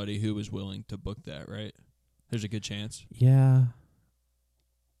of somebody who is willing to book that, right? There's a good chance. Yeah.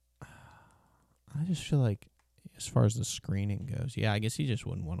 I just feel like as far as the screening goes, yeah, I guess he just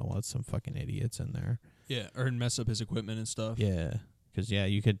wouldn't want to let some fucking idiots in there. Yeah, or mess up his equipment and stuff. Yeah. Because, yeah,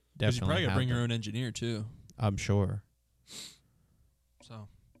 you could Because you definitely probably got to have bring your them. own engineer too. I'm sure. So,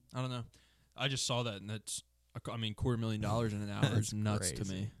 I don't know. I just saw that, and that's, I mean, $250,000 in an hour That's is nuts to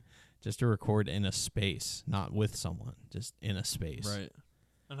crazy. me. Just to record in a space, not with someone, just in a space. Right.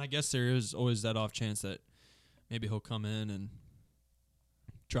 And I guess there is always that off chance that maybe he'll come in and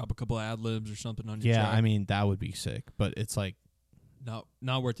drop a couple ad-libs or something on your Yeah, track. I mean, that would be sick. But it's like,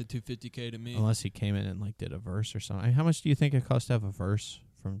 Not worth the $250K to me. unless he came in and like did a verse or something. I mean, how much do you think it costs to have a verse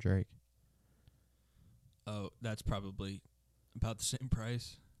from Drake? Oh, that's probably about the same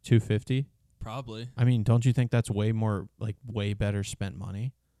price. $250? Probably. I mean, don't you think that's way more, like, way better spent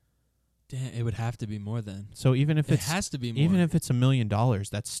money? Damn, it would have to be more then. So even if It it's has to be more. even if it's $1 million,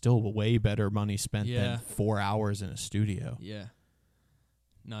 that's still way better money spent Yeah. than 4 hours in a studio. Yeah.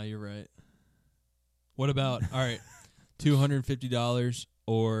 No, you're right. What about, all right, $250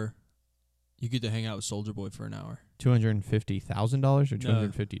 or you get to hang out with Soulja Boy for an hour? $250,000 or No.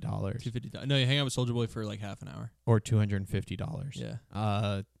 $250? $250. No, you hang out with Soulja Boy for like half an hour. Or $250?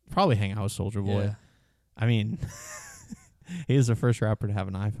 Yeah. Probably hang out with Soulja Boy. Yeah. I mean, he is the first rapper to have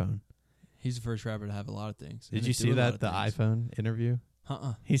an iPhone. He's the first rapper to have a lot of things. Did and you to see do a lot that, of the things. iPhone interview?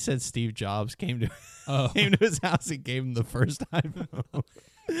 Uh-uh. He said Steve Jobs came to Oh. came to his house and gave him the first iPhone.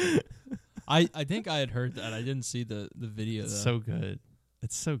 I think I had heard that. I didn't see the video, It's though. so good.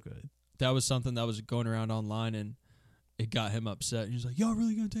 It's so good. That was something that was going around online, and it got him upset. He was like, "Y'all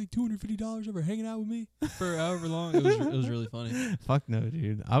really gonna take $250 over hanging out with me for however long?" It was really funny. Fuck no,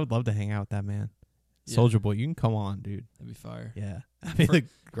 dude. I would love to hang out with that man. Yeah. Soulja Boy, you can come on, dude. That'd be fire. Yeah. That'd be For- the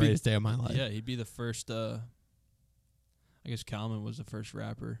greatest day of my life. Yeah, he'd be the first. I guess Calman was the first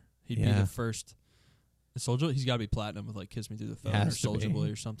rapper. He'd be Yeah. the first. Soulja, he's got to be platinum with like "Kiss Me Through the Phone" or Has to Soulja be. Boy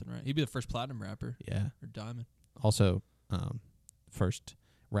or something, right? He'd be the first platinum rapper Yeah. or diamond. Also, first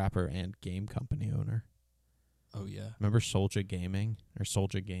rapper and game company owner. Oh yeah. Remember Soulja Gaming or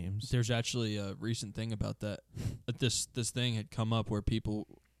Soulja Games? There's actually a recent thing about that. This thing had come up where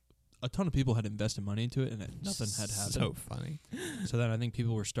a ton of people had invested money into it, and nothing had happened. So funny. So then I think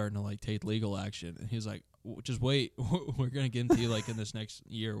people were starting to like take legal action, and he was like, "Just wait, we're gonna get into you like in this next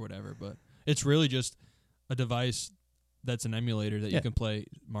year or whatever." But it's really just a device that's an emulator that Yeah. you can play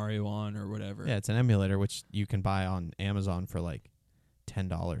Mario on or whatever. Yeah, it's an emulator which you can buy on Amazon for like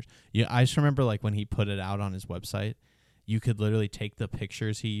 $10. Yeah, I just remember like when he put it out on his website, you could literally take the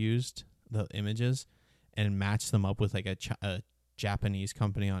pictures he used, the images, and match them up with like a Japanese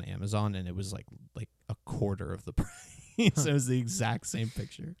company on Amazon, and it was like a quarter of the price. It was the exact same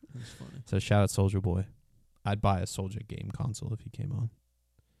picture. That's funny. So shout out Soulja Boy. I'd buy a Soulja game console if he came on.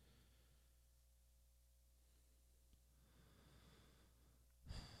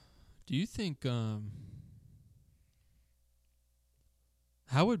 Do you think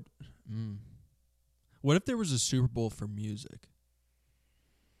how would what if there was a Super Bowl for music?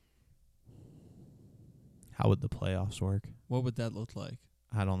 How would the playoffs work? What would that look like?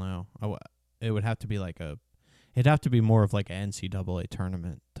 I don't know. It would have to be it'd have to be more of like an NCAA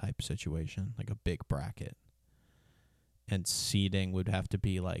tournament type situation, like a big bracket. And seeding would have to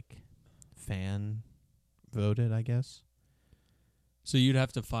be like fan voted, I guess. So you'd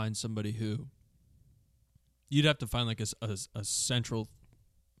have to find somebody you'd have to find like a central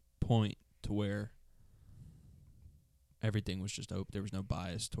point to where everything was just open. There was no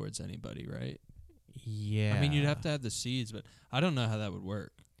bias towards anybody, right? Yeah. I mean, you'd have to have the seeds, but I don't know how that would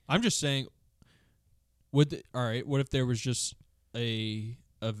work. I'm just saying, all right, what if there was just a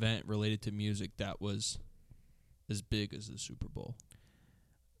event related to music that was as big as the Super Bowl?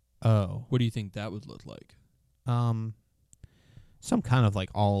 Oh. What do you think that would look like? Some kind of like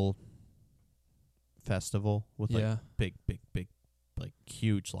all festival with like Yeah. big, like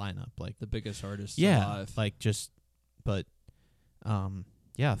huge lineup, like The biggest artists yeah, alive. like just, but,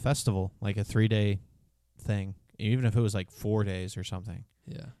 yeah, festival, like a 3-day thing, even if it was like 4 days or something,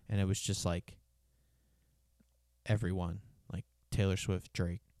 Yeah. and it was just like everyone, like Taylor Swift,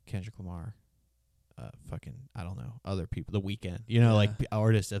 Drake, Kendrick Lamar, fucking I don't know, other people, The Weeknd, Yeah. like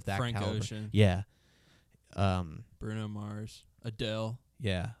artists of that Frank caliber. Ocean. Yeah, Bruno Mars. Adele.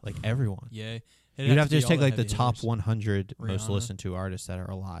 yeah, like everyone. Yeah. You'd have to be just all take like the heavy top hitters. 100 most Rihanna. listened to artists that are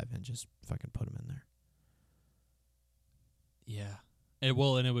alive and just fucking put them in there. Yeah. And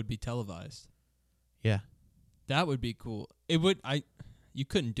it would be televised. Yeah. That would be cool. You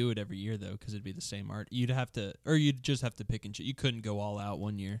couldn't do it every year though, because it'd be the same art. You'd just have to pick and choose. You couldn't go all out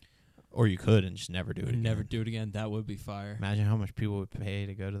one year Or you could and just never do it and again. never do it again. That would be fire. Imagine how much people would pay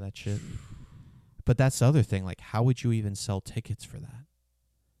to go to that shit. But that's the other thing. Like, how would you even sell tickets for that?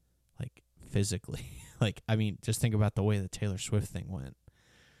 Like, physically. Like, I mean, just think about the way the Taylor Swift thing went.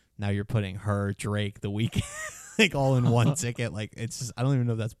 Now you're putting her, Drake, The Weeknd, like, all in one ticket. Like, it's just, I don't even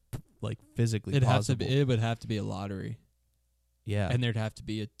know if that's, like, physically possible. It would have to be a lottery. Yeah. And there'd have to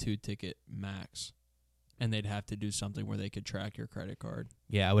be a 2-ticket max. And they'd have to do something where they could track your credit card.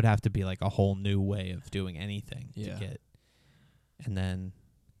 Yeah, it would have to be, like, a whole new way of doing anything Yeah. to get. And then,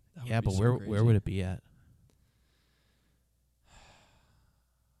 That would yeah, be but so where crazy. would it be at?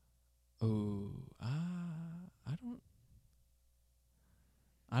 Oh,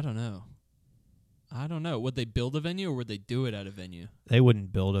 I don't know. I don't know. Would they build a venue or would they do it at a venue? They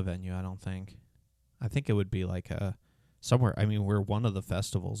wouldn't build a venue, I don't think. I think it would be like somewhere, I mean, where one of the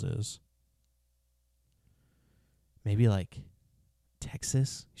festivals is. Maybe like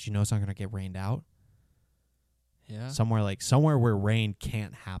Texas, 'cause you know it's not going to get rained out. Yeah. Somewhere where rain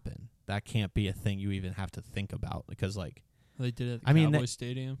can't happen. That can't be a thing you even have to think about, because like They did it at the I mean, Cowboys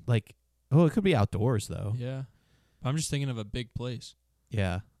Stadium. it could be outdoors though. Yeah. I'm just thinking of a big place.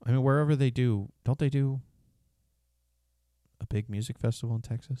 Yeah. I mean, wherever they do, don't they do a big music festival in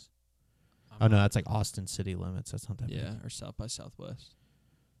Texas? Oh no, that's like Austin city limits. That's not that big. Yeah, or South by Southwest.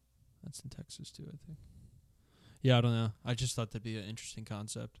 That's in Texas too, I think. Yeah, I don't know. I just thought that'd be an interesting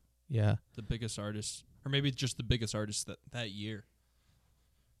concept. Yeah. The biggest artists, or maybe just the biggest artists that year.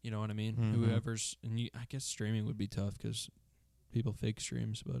 You know what I mean? Mhm. Whoever's, I guess streaming would be tough because people fake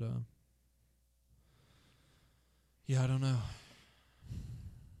streams, but yeah, I don't know.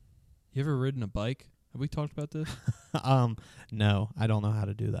 You ever ridden a bike? Have we talked about this? No, I don't know how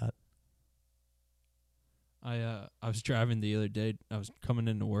to do that. I was driving the other day. I was coming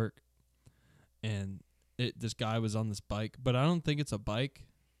into work, and this guy was on this bike, but I don't think it's a bike.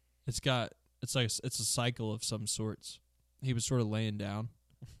 It's a cycle of some sorts. He was sort of laying down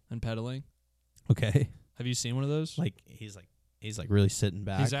and pedaling. Okay. Have you seen one of those? Like he's really sitting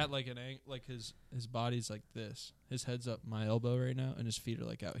back. He's at like like his body's like this. His head's up my elbow right now, and his feet are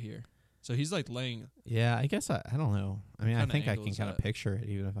like out here. So he's like laying Yeah, I guess I don't know. I mean, I Kinda think I angle can is kind of that? picture it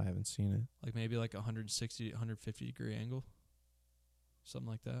even if I haven't seen it. like maybe like 160 to 150 degree angle,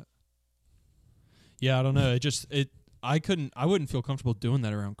 something like that. Yeah, I don't know. I wouldn't feel comfortable doing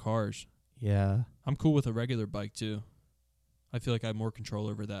that around cars. Yeah. I'm cool with a regular bike too. I feel like I have more control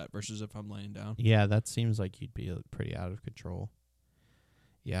over that versus if I'm laying down. Yeah, that seems like you'd be pretty out of control.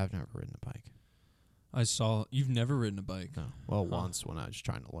 Yeah, I've never ridden a bike. You've never ridden a bike. No. Well, Huh. once when I was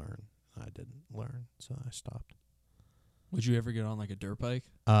trying to learn. I didn't learn, so I stopped. Would you ever get on like a dirt bike?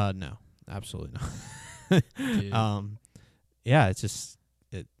 No. Absolutely not. Dude. yeah, it's just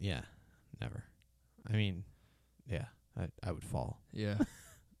never. I mean, yeah, I would fall. Yeah.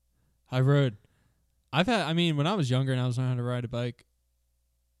 When I was younger and I was learning how to ride a bike,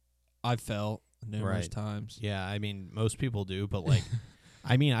 I fell numerous times. Yeah, I mean, most people do, but like,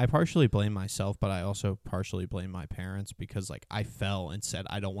 I mean, I partially blame myself, but I also partially blame my parents because like I fell and said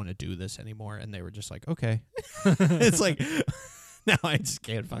I don't want to do this anymore, and they were just like, okay. It's like now I just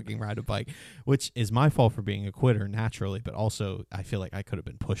can't fucking ride a bike, which is my fault for being a quitter naturally, but also I feel like I could have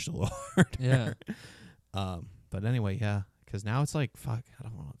been pushed a little harder. Yeah. But anyway, yeah. Because now it's like, fuck, I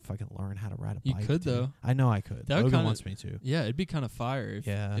don't want to fucking learn how to ride a bike. You could, though. I know I could. That Logan wants me to. Yeah, it'd be kind of fire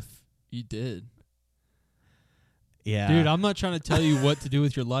if you did. Yeah. Dude, I'm not trying to tell you what to do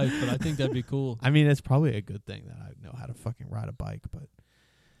with your life, but I think that'd be cool. I mean, it's probably a good thing that I know how to fucking ride a bike, but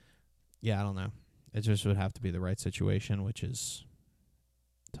yeah, I don't know. It just would have to be the right situation, which is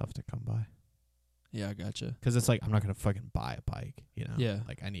tough to come by. Yeah, I gotcha. Because it's like, I'm not going to fucking buy a bike, you know? Yeah.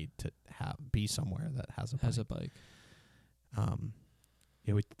 Like, I need to be somewhere that has a bike.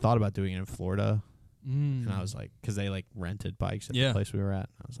 Yeah, we thought about doing it in Florida, and I was like, because they like rented bikes at the place we were at.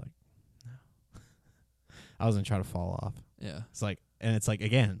 And I was like, no, I wasn't trying to fall off. Yeah, it's like, and it's like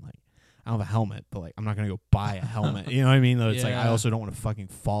again, like I don't have a helmet, but like I'm not gonna go buy a helmet. You know what I mean? Though it's like I also don't want to fucking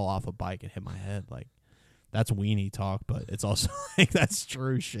fall off a bike and hit my head. Like that's weenie talk, but it's also like that's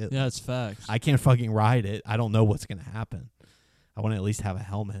true shit. Yeah, it's facts. I can't fucking ride it. I don't know what's gonna happen. I want to at least have a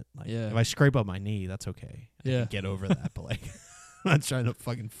helmet. Like if I scrape up my knee, that's okay. I can get over that, but like. I'm not trying to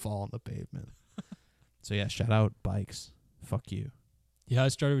fucking fall on the pavement. So yeah, shout out bikes. Fuck you. Yeah, I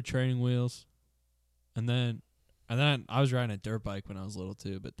started with training wheels, and then I was riding a dirt bike when I was little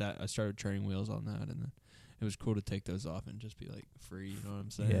too. But I started training wheels on that, and then it was cool to take those off and just be like free. You know what I'm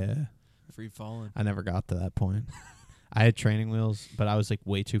saying? Yeah, free falling. I never got to that point. I had training wheels, but I was like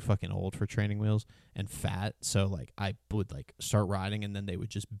way too fucking old for training wheels and fat. So like I would like start riding, and then they would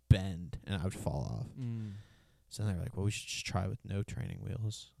just bend, and I would fall off. So they were like, well, we should just try with no training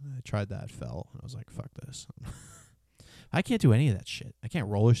wheels. I tried that, fell, and I was like, fuck this. I can't do any of that shit. I can't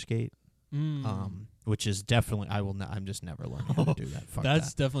roller skate, which is definitely, I'm just never learning how to do that. Fuck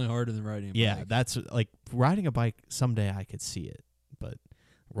that's definitely harder than riding a bike. Yeah, that's like riding a bike, someday I could see it, but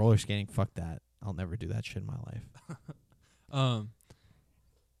roller skating, fuck that. I'll never do that shit in my life.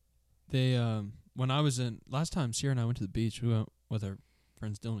 When I was last time Sierra and I went to the beach, we went with our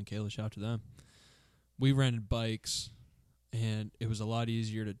friends Dylan and Kayla, shout out to them. We rented bikes, and it was a lot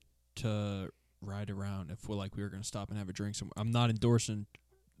easier to ride around if we were going to stop and have a drink somewhere. I'm not endorsing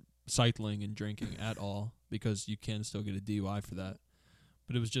cycling and drinking at all because you can still get a DUI for that.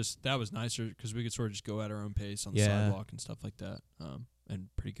 But it was that was nicer because we could sort of just go at our own pace on the sidewalk and stuff like that, and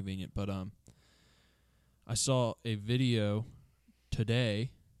pretty convenient. But I saw a video today,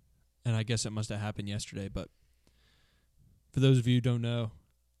 and I guess it must have happened yesterday. But for those of you who don't know,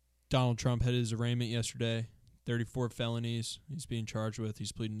 Donald Trump had his arraignment yesterday. 34 felonies he's being charged with.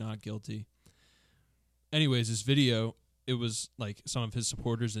 He's pleading not guilty. Anyways, this video, it was like some of his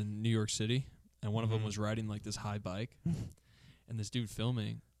supporters in New York City, and one of them was riding like this high bike, and this dude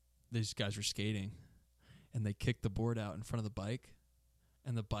filming, these guys were skating, and they kicked the board out in front of the bike,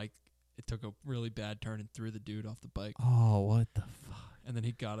 and the bike, it took a really bad turn and threw the dude off the bike. Oh, what the fuck? And then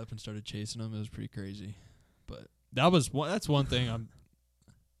he got up and started chasing him. It was pretty crazy. But that's one thing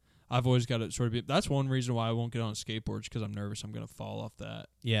I've always got to sort of be. That's one reason why I won't get on skateboards because I'm nervous I'm going to fall off that.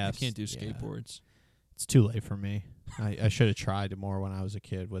 Yeah. I can't do skateboards. It's too late for me. I should have tried more when I was a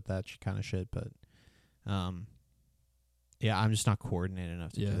kid with that kind of shit, but yeah, I'm just not coordinated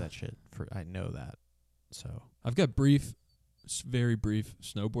enough to do that shit. I know that. So I've got very brief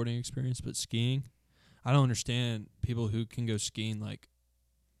snowboarding experience, but skiing, I don't understand people who can go skiing like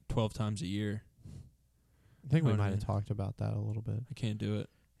 12 times a year. I think we might have talked about that a little bit. I can't do it.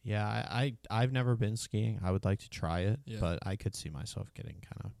 Yeah, I've never been skiing. I would like to try it, but I could see myself getting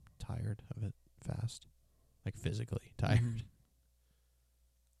kind of tired of it fast, like physically tired.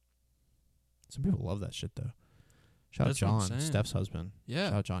 Some people love that shit though. Shout out John, Steph's husband. Yeah,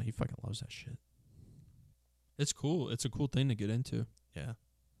 shout out John. He fucking loves that shit. It's cool. It's a cool thing to get into. Yeah,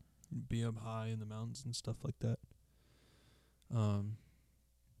 be up high in the mountains and stuff like that. All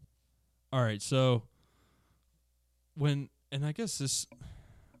right, so and I guess this.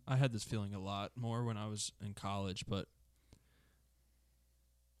 I had this feeling a lot more when I was in college, but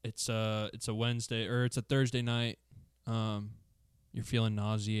it's a Wednesday or it's a Thursday night. You're feeling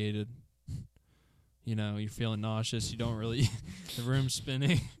nauseated. You know, you're feeling nauseous. You don't really the room's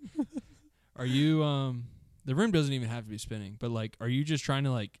spinning. Are you the room doesn't even have to be spinning, but like are you just trying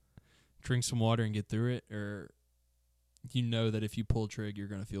to like drink some water and get through it, or you know that if you pull trig, you're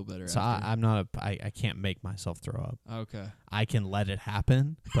gonna feel better. So after. I can't make myself throw up. Okay. I can let it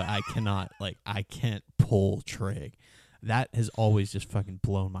happen, but I cannot I can't pull trig. That has always just fucking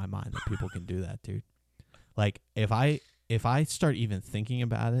blown my mind that people can do that, dude. Like if I start even thinking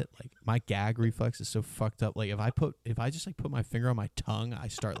about it, like my gag reflex is so fucked up. Like if I just like put my finger on my tongue, I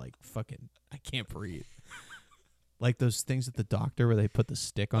start like fucking I can't breathe. Like those things at the doctor where they put the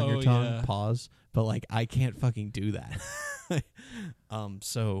stick on your tongue, yeah. pause. But like I can't fucking do that.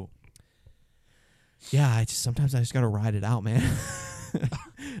 So yeah, sometimes I just gotta ride it out, man.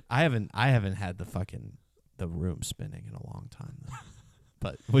 I haven't had the room spinning in a long time though.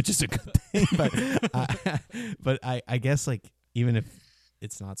 But which is a good thing. But I guess like even if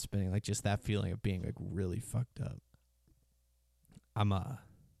it's not spinning, like just that feeling of being like really fucked up. I'm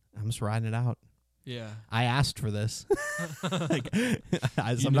just riding it out. Yeah. I asked for this.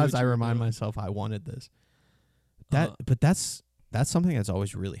 Sometimes I remind myself I wanted this. But that's something that's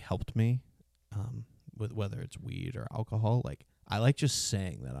always really helped me, with whether it's weed or alcohol. Like I like just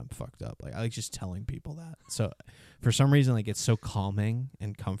saying that I'm fucked up. Like I like just telling people that. So for some reason, like it's so calming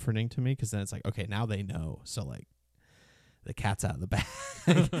and comforting to me because then it's like, okay, now they know. So like the cat's out of the bag.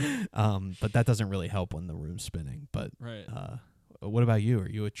 But that doesn't really help when the room's spinning. But right. What about you? Are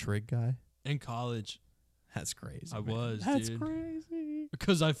you a trig guy? In college. That's crazy. I man. was, That's dude. crazy.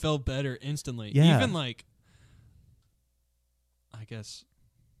 Because I felt better instantly. Yeah. Even like, I guess,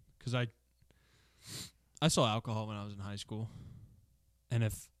 because I saw alcohol when I was in high school. And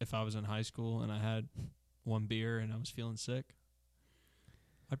if I was in high school and I had one beer and I was feeling sick,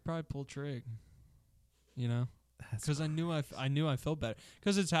 I'd probably pull trig, you know? Because I knew I felt better.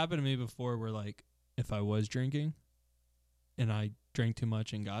 Because it's happened to me before where, like, if I was drinking and I drank too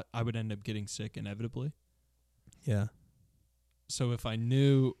much and I would end up getting sick inevitably. Yeah. So if I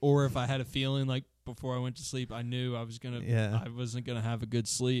knew, or if I had a feeling like before I went to sleep, I knew I wasn't gonna have a good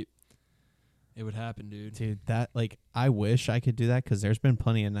sleep, it would happen, dude. Dude, that like I wish I could do that because there's been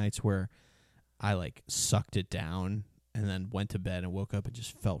plenty of nights where I like sucked it down and then went to bed and woke up and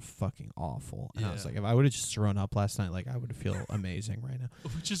just felt fucking awful. And I was like, if I would have just thrown up last night, like I would feel amazing right now.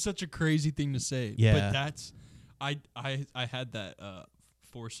 Which is such a crazy thing to say. Yeah. But that's I had that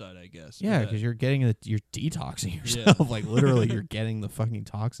foresight, I guess. Yeah, because you're getting you're detoxing yourself. Yeah. Like literally, you're getting the fucking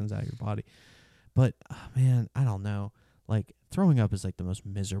toxins out of your body. But man, I don't know. Like throwing up is like the most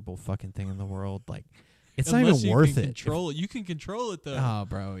miserable fucking thing in the world. Like it's not even worth it. You can control it though. Oh,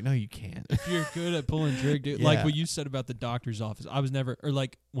 bro, no, you can't. If you're good at pulling trig, dude. Yeah. Like what you said about the doctor's office. I was never, or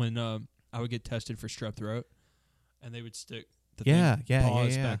like when I would get tested for strep throat, and they would stick the thing,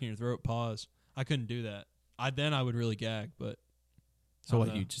 pause back in your throat, pause. I couldn't do that. I would really gag, but. So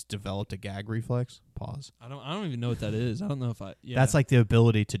what? You just developed a gag reflex? Pause. I don't even know what that is. I don't know if I. Yeah. That's like the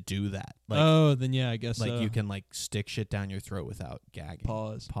ability to do that. Like, then yeah, I guess like so. you can like stick shit down your throat without gagging.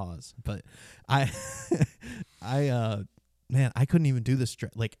 Pause. But man, I couldn't even do this.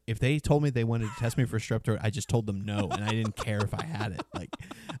 Like if they told me they wanted to test me for strep throat, I just told them no, and I didn't care if I had it. Like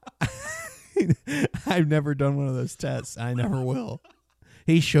I've never done one of those tests. I never will.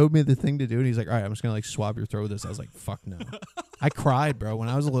 He showed me the thing to do, and he's like, all right, I'm just going to, like, swab your throat with this. I was like, fuck no. I cried, bro. When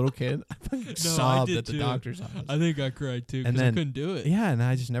I was a little kid, I fucking sobbed at the doctor's office. I think I cried, too, because I couldn't do it. Yeah, and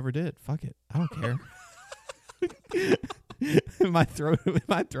I just never did. Fuck it. I don't care. my throat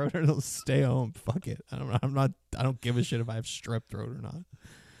will stay home. Fuck it. I don't give a shit if I have strep throat or not.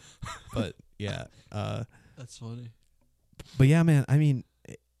 But, yeah. That's funny. But, yeah, man, I mean,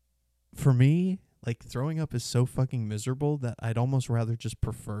 for me, like, throwing up is so fucking miserable that I'd almost rather just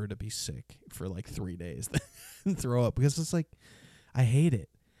prefer to be sick for, like, 3 days than throw up. Because it's like, I hate it.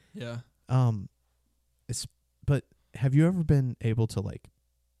 Yeah. But have you ever been able to, like,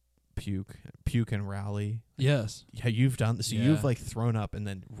 puke and rally? Yes. Yeah, you've done this. So you've, like, thrown up and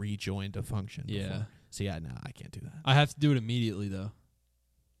then rejoined a function before. Yeah. So, yeah, no, I can't do that. I have to do it immediately, though.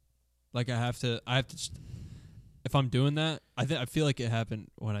 Like, I have to if I'm doing that, I feel like it happened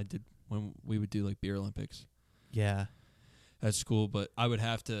when we would do like beer Olympics. Yeah. At school, but I would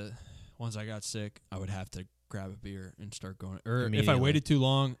have to, once I got sick, I would have to grab a beer and start going. Or if I waited too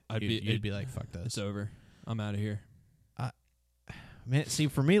long, you'd be like, fuck this. It's over. I'm out of here. Man, see,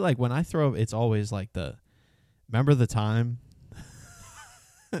 for me, like when I throw up, it's always like remember the time?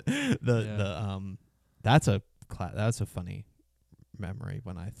 That's a funny memory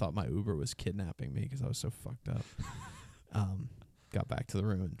when I thought my Uber was kidnapping me because I was so fucked up. Got back to the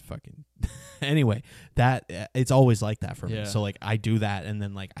room and fucking anyway, that it's always like that for me. So like I do that and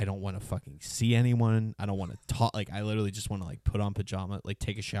then like I don't want to fucking see anyone. I don't want to talk. Like I literally just want to like put on pajamas, like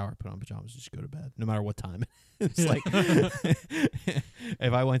take a shower, put on pajamas, and just go to bed, no matter what time. It's like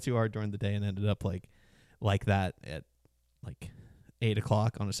if I went too hard during the day and ended up like that at like 8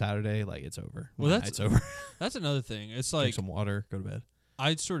 o'clock on a Saturday, like it's over. Well, it's over. That's another thing. It's Drink like some water, go to bed.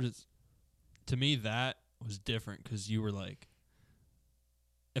 I'd sort of, to me, that was different because you were like,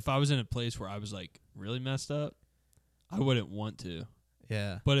 if I was in a place where I was like really messed up, I wouldn't want to.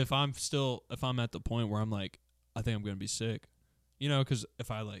 Yeah. But if I'm at the point where I'm like, I think I'm gonna be sick, because if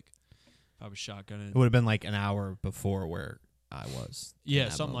I was shotgunning, It would have been like an hour before where I was. Yeah,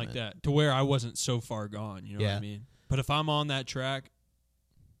 something like that, to where I wasn't so far gone. You know what I mean? But if I'm on that track,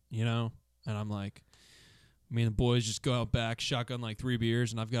 and I'm like, me and the boys just go out back, shotgun like 3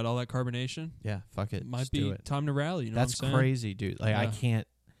 beers, and I've got all that carbonation. Yeah, fuck it. Might be time to rally. You know That's what I'm saying? crazy, dude. Like I can't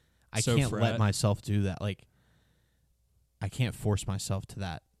let myself do that. Like I can't force myself to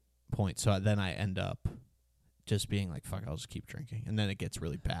that point. So then I end up just being like, fuck, I'll just keep drinking, and then it gets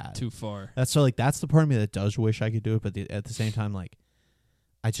really bad. Too far. That's the part of me that does wish I could do it, but at the same time, like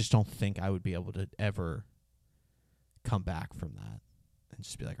I just don't think I would be able to ever come back from that and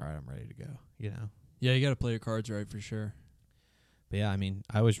just be like, all right, I'm ready to go. Yeah, you got to play your cards right for sure. But yeah, I mean,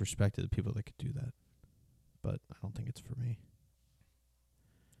 I always respected the people that could do that, but I don't think it's for me.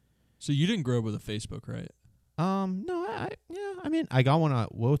 So you didn't grow up with a Facebook, right? No, I mean, I got one.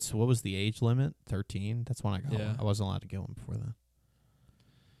 What was the age limit? 13. That's when I got one. I wasn't allowed to get one before that.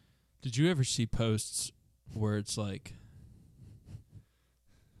 Did you ever see posts where it's like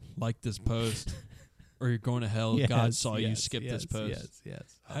this post, or you're going to hell? Yes, God saw you skip this post.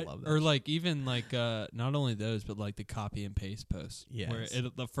 Yes. I love that. Or like even like not only those, but like the copy and paste posts. Yes. Where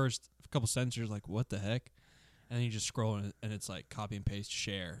the first couple sentences are like, what the heck? And then you just scroll and it's like copy and paste,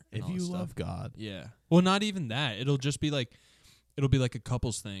 share. And if all you this love stuff. God. Yeah. Well, not even that. It'll be like a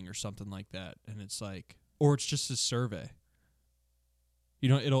couples thing or something like that. And it's like, or it's just a survey.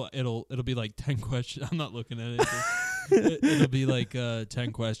 It'll be like 10 questions. I'm not looking at it. It'll be like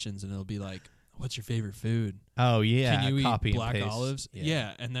 10 questions, and it'll be like, what's your favorite food? Oh yeah. Can you copy eat black and paste. olives?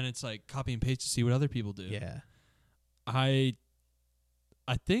 Yeah. And then it's like copy and paste to see what other people do. Yeah. I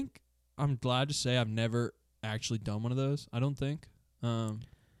think I'm glad to say I've never actually done one of those. I don't think.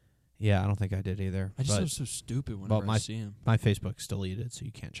 Yeah, I don't think I did either. I just feel so stupid whenever I see them. My Facebook's deleted, so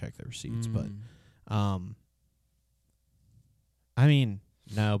you can't check the receipts. But, I mean,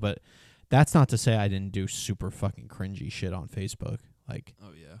 no, but that's not to say I didn't do super fucking cringy shit on Facebook. Like,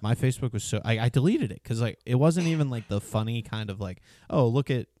 oh yeah, my Facebook was so I deleted it because like it wasn't even like the funny kind of like, oh, look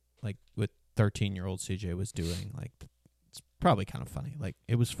at like what 13-year-old CJ was doing. Like, it's probably kind of funny. Like,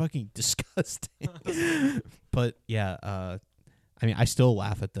 it was fucking disgusting. But yeah, I mean, I still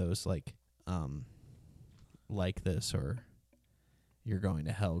laugh at those like this, or you're going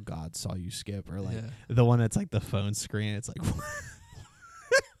to hell, God saw you skip, or like the one that's like the phone screen. It's like,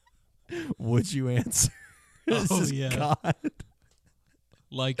 would you answer? Oh yeah, God.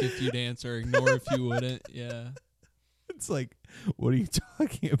 Like if you'd answer, ignore if you wouldn't. Yeah, it's like, what are you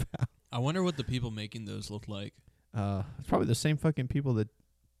talking about? I wonder what the people making those look like. It's probably the same fucking people that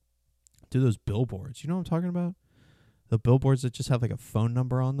do those billboards. You know what I'm talking about? The billboards that just have like a phone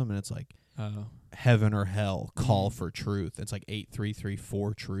number on them, and it's like heaven or hell, call for truth. It's like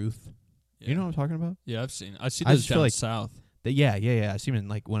 8334 truth. Yeah. You know what I'm talking about? Yeah, I've seen. I see those down south. Yeah. I see them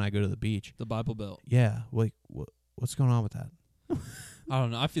like when I go to the beach. The Bible Belt. Yeah, like what's going on with that? I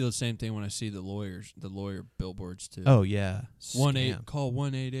don't know. I feel the same thing when I see the lawyer billboards too. Oh yeah, call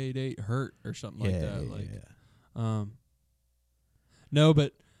 1-888-HURT or something like that. Yeah. No,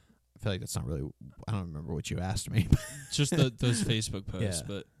 but I feel like that's not really. I don't remember what you asked me. Just those Facebook posts,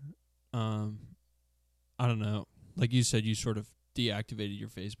 but I don't know. Like you said, you sort of deactivated your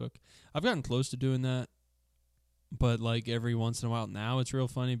Facebook. I've gotten close to doing that, but like every once in a while now, it's real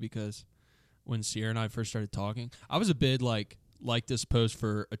funny because when Sierra and I first started talking, I was a bit like this post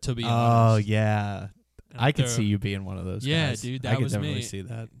for to be honest. Oh yeah, I could see you being one of those. Yeah, guys. dude, I could was definitely me. see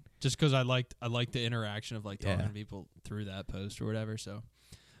that. Just because I liked the interaction of like talking to people through that post or whatever. So,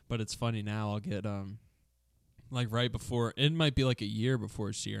 but it's funny now. I'll get like right before, it might be like a year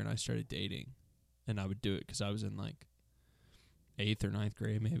before Sierra and I started dating, and I would do it because I was in like 8th or 9th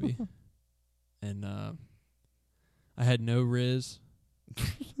grade maybe, and I had no Riz.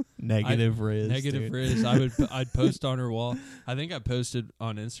 Negative Riz. I'd post on her wall. I think I posted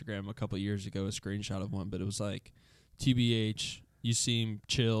on Instagram a couple years ago a screenshot of one, but it was like, TBH, you seem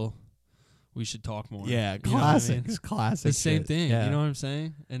chill. We should talk more. Yeah, classics. You know what I mean? Classic. The same thing. Yeah. You know what I'm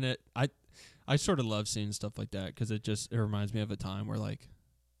saying? And I sort of love seeing stuff like that because it reminds me of a time where like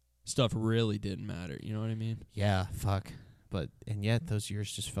stuff really didn't matter. You know what I mean? Yeah. Fuck. And yet those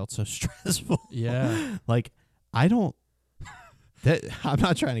years just felt so stressful. Yeah. Like I'm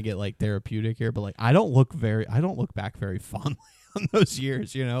not trying to get like therapeutic here, but like I don't look back very fondly on those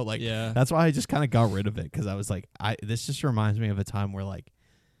years, you know? Like, yeah. that's why I just kind of got rid of it, because I was like, this just reminds me of a time where, like,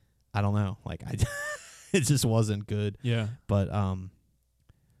 I don't know, like, it just wasn't good. Yeah. But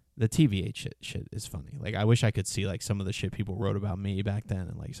the TVH shit is funny. Like, I wish I could see, like, some of the shit people wrote about me back then,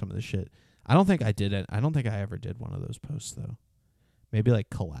 and, like, some of the shit. I don't think I did it. I don't think I ever did one of those posts, though. Maybe, like,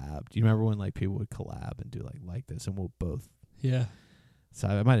 collab. Do you remember when, like, people would collab and do, like this, and we'll both? Yeah. So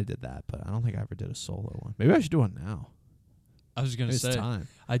I might have did that, but I don't think I ever did a solo one. Maybe I should do one now. I was gonna say time.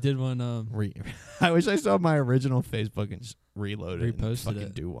 I did one. I wish I saw my original Facebook and just reload it and Reposted fucking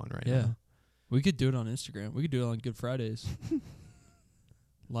it. do one right Yeah. now. We could do it on Instagram. We could do it on Good Fridays.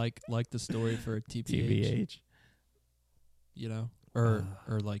 like the story for TPH. TVH. You know, or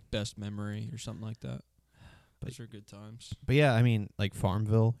like best memory or something like that. Those are good times. But yeah, I mean, like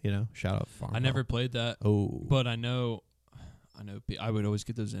Farmville, you know, shout out Farmville. I never played that. Oh. But I know. I would always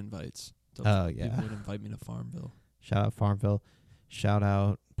get those invites. Oh, yeah. People would invite me to Farmville. Shout out Farmville. Shout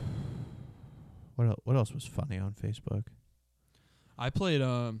out. What else was funny on Facebook? I played.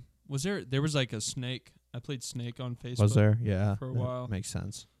 There was like a Snake. I played Snake on Facebook. Was there? Yeah. For a while. Makes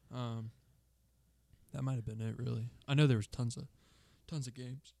sense. That might have been it. Really, I know there was tons of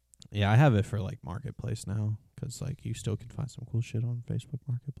games. Yeah, I have it for like Marketplace now, because like you still can find some cool shit on Facebook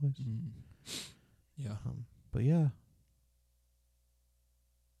Marketplace. Yeah. But yeah.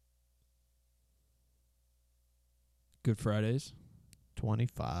 Good Fridays.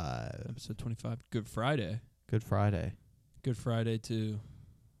 25. Episode 25. Good Friday. Good Friday. Good Friday to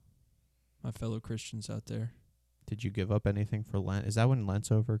my fellow Christians out there. Did you give up anything for Lent? Is that when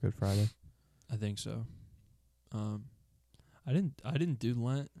Lent's over, Good Friday? I think so. I didn't do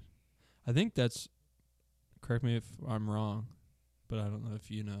Lent. I think that's, correct me if I'm wrong, but I don't know if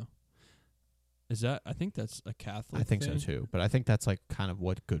you know. I think that's a Catholic I think thing. so too, but I think that's like kind of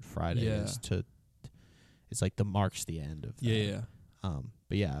what Good Friday is to. It's like marks the end of that. Yeah.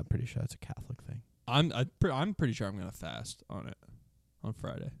 But yeah, I'm pretty sure it's a Catholic thing. I'm pretty sure I'm gonna fast on it on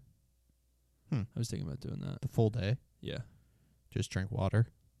Friday. I was thinking about doing that. The full day? Yeah. Just drink water?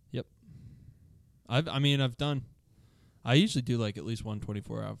 Yep. I usually do like at least 1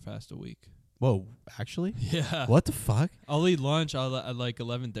 24-hour fast a week. Whoa, actually? Yeah. What the fuck? I'll eat lunch at like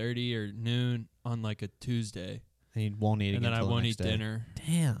 11:30 or noon on like a Tuesday. And you won't eat again and then I until won't the eat next day. dinner.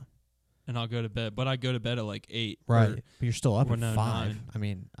 Damn. And I'll go to bed. But I go to bed at like 8. Right. But you're still up at 5. 9. I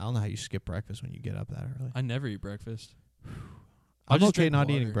mean, I don't know how you skip breakfast when you get up that early. I never eat breakfast. I'm okay drink not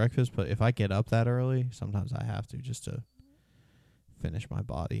water. eating breakfast, but if I get up that early, sometimes I have to just to finish my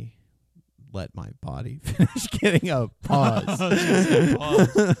body. Let my body finish getting up. Pause.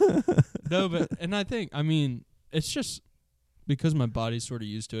 Pause. No, but and I mean, it's just because my body's sort of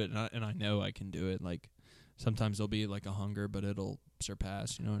used to it, and I know I can do it. Like sometimes there'll be like a hunger, but it'll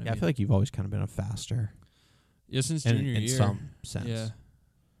surpass. You know what I mean? I feel like you've always kind of been a faster. Yeah, since junior in year. some sense. Yeah.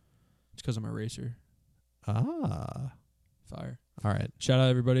 It's because I'm a racer. Ah. Fire. All right. Shout out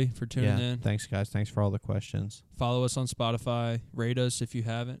everybody for tuning in. Thanks, guys. Thanks for all the questions. Follow us on Spotify. Rate us if you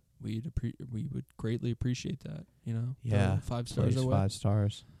haven't. We would greatly appreciate that. You know. Yeah. 5 stars Please, or what? 5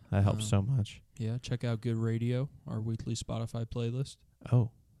 stars. That helps so much. Yeah. Check out Good Radio, our weekly Spotify playlist.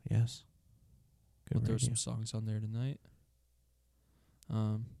 Oh, yes. We'll throw some songs on there tonight.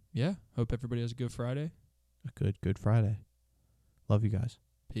 Yeah. Hope everybody has a good Friday. A good Friday. Love you guys.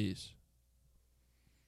 Peace.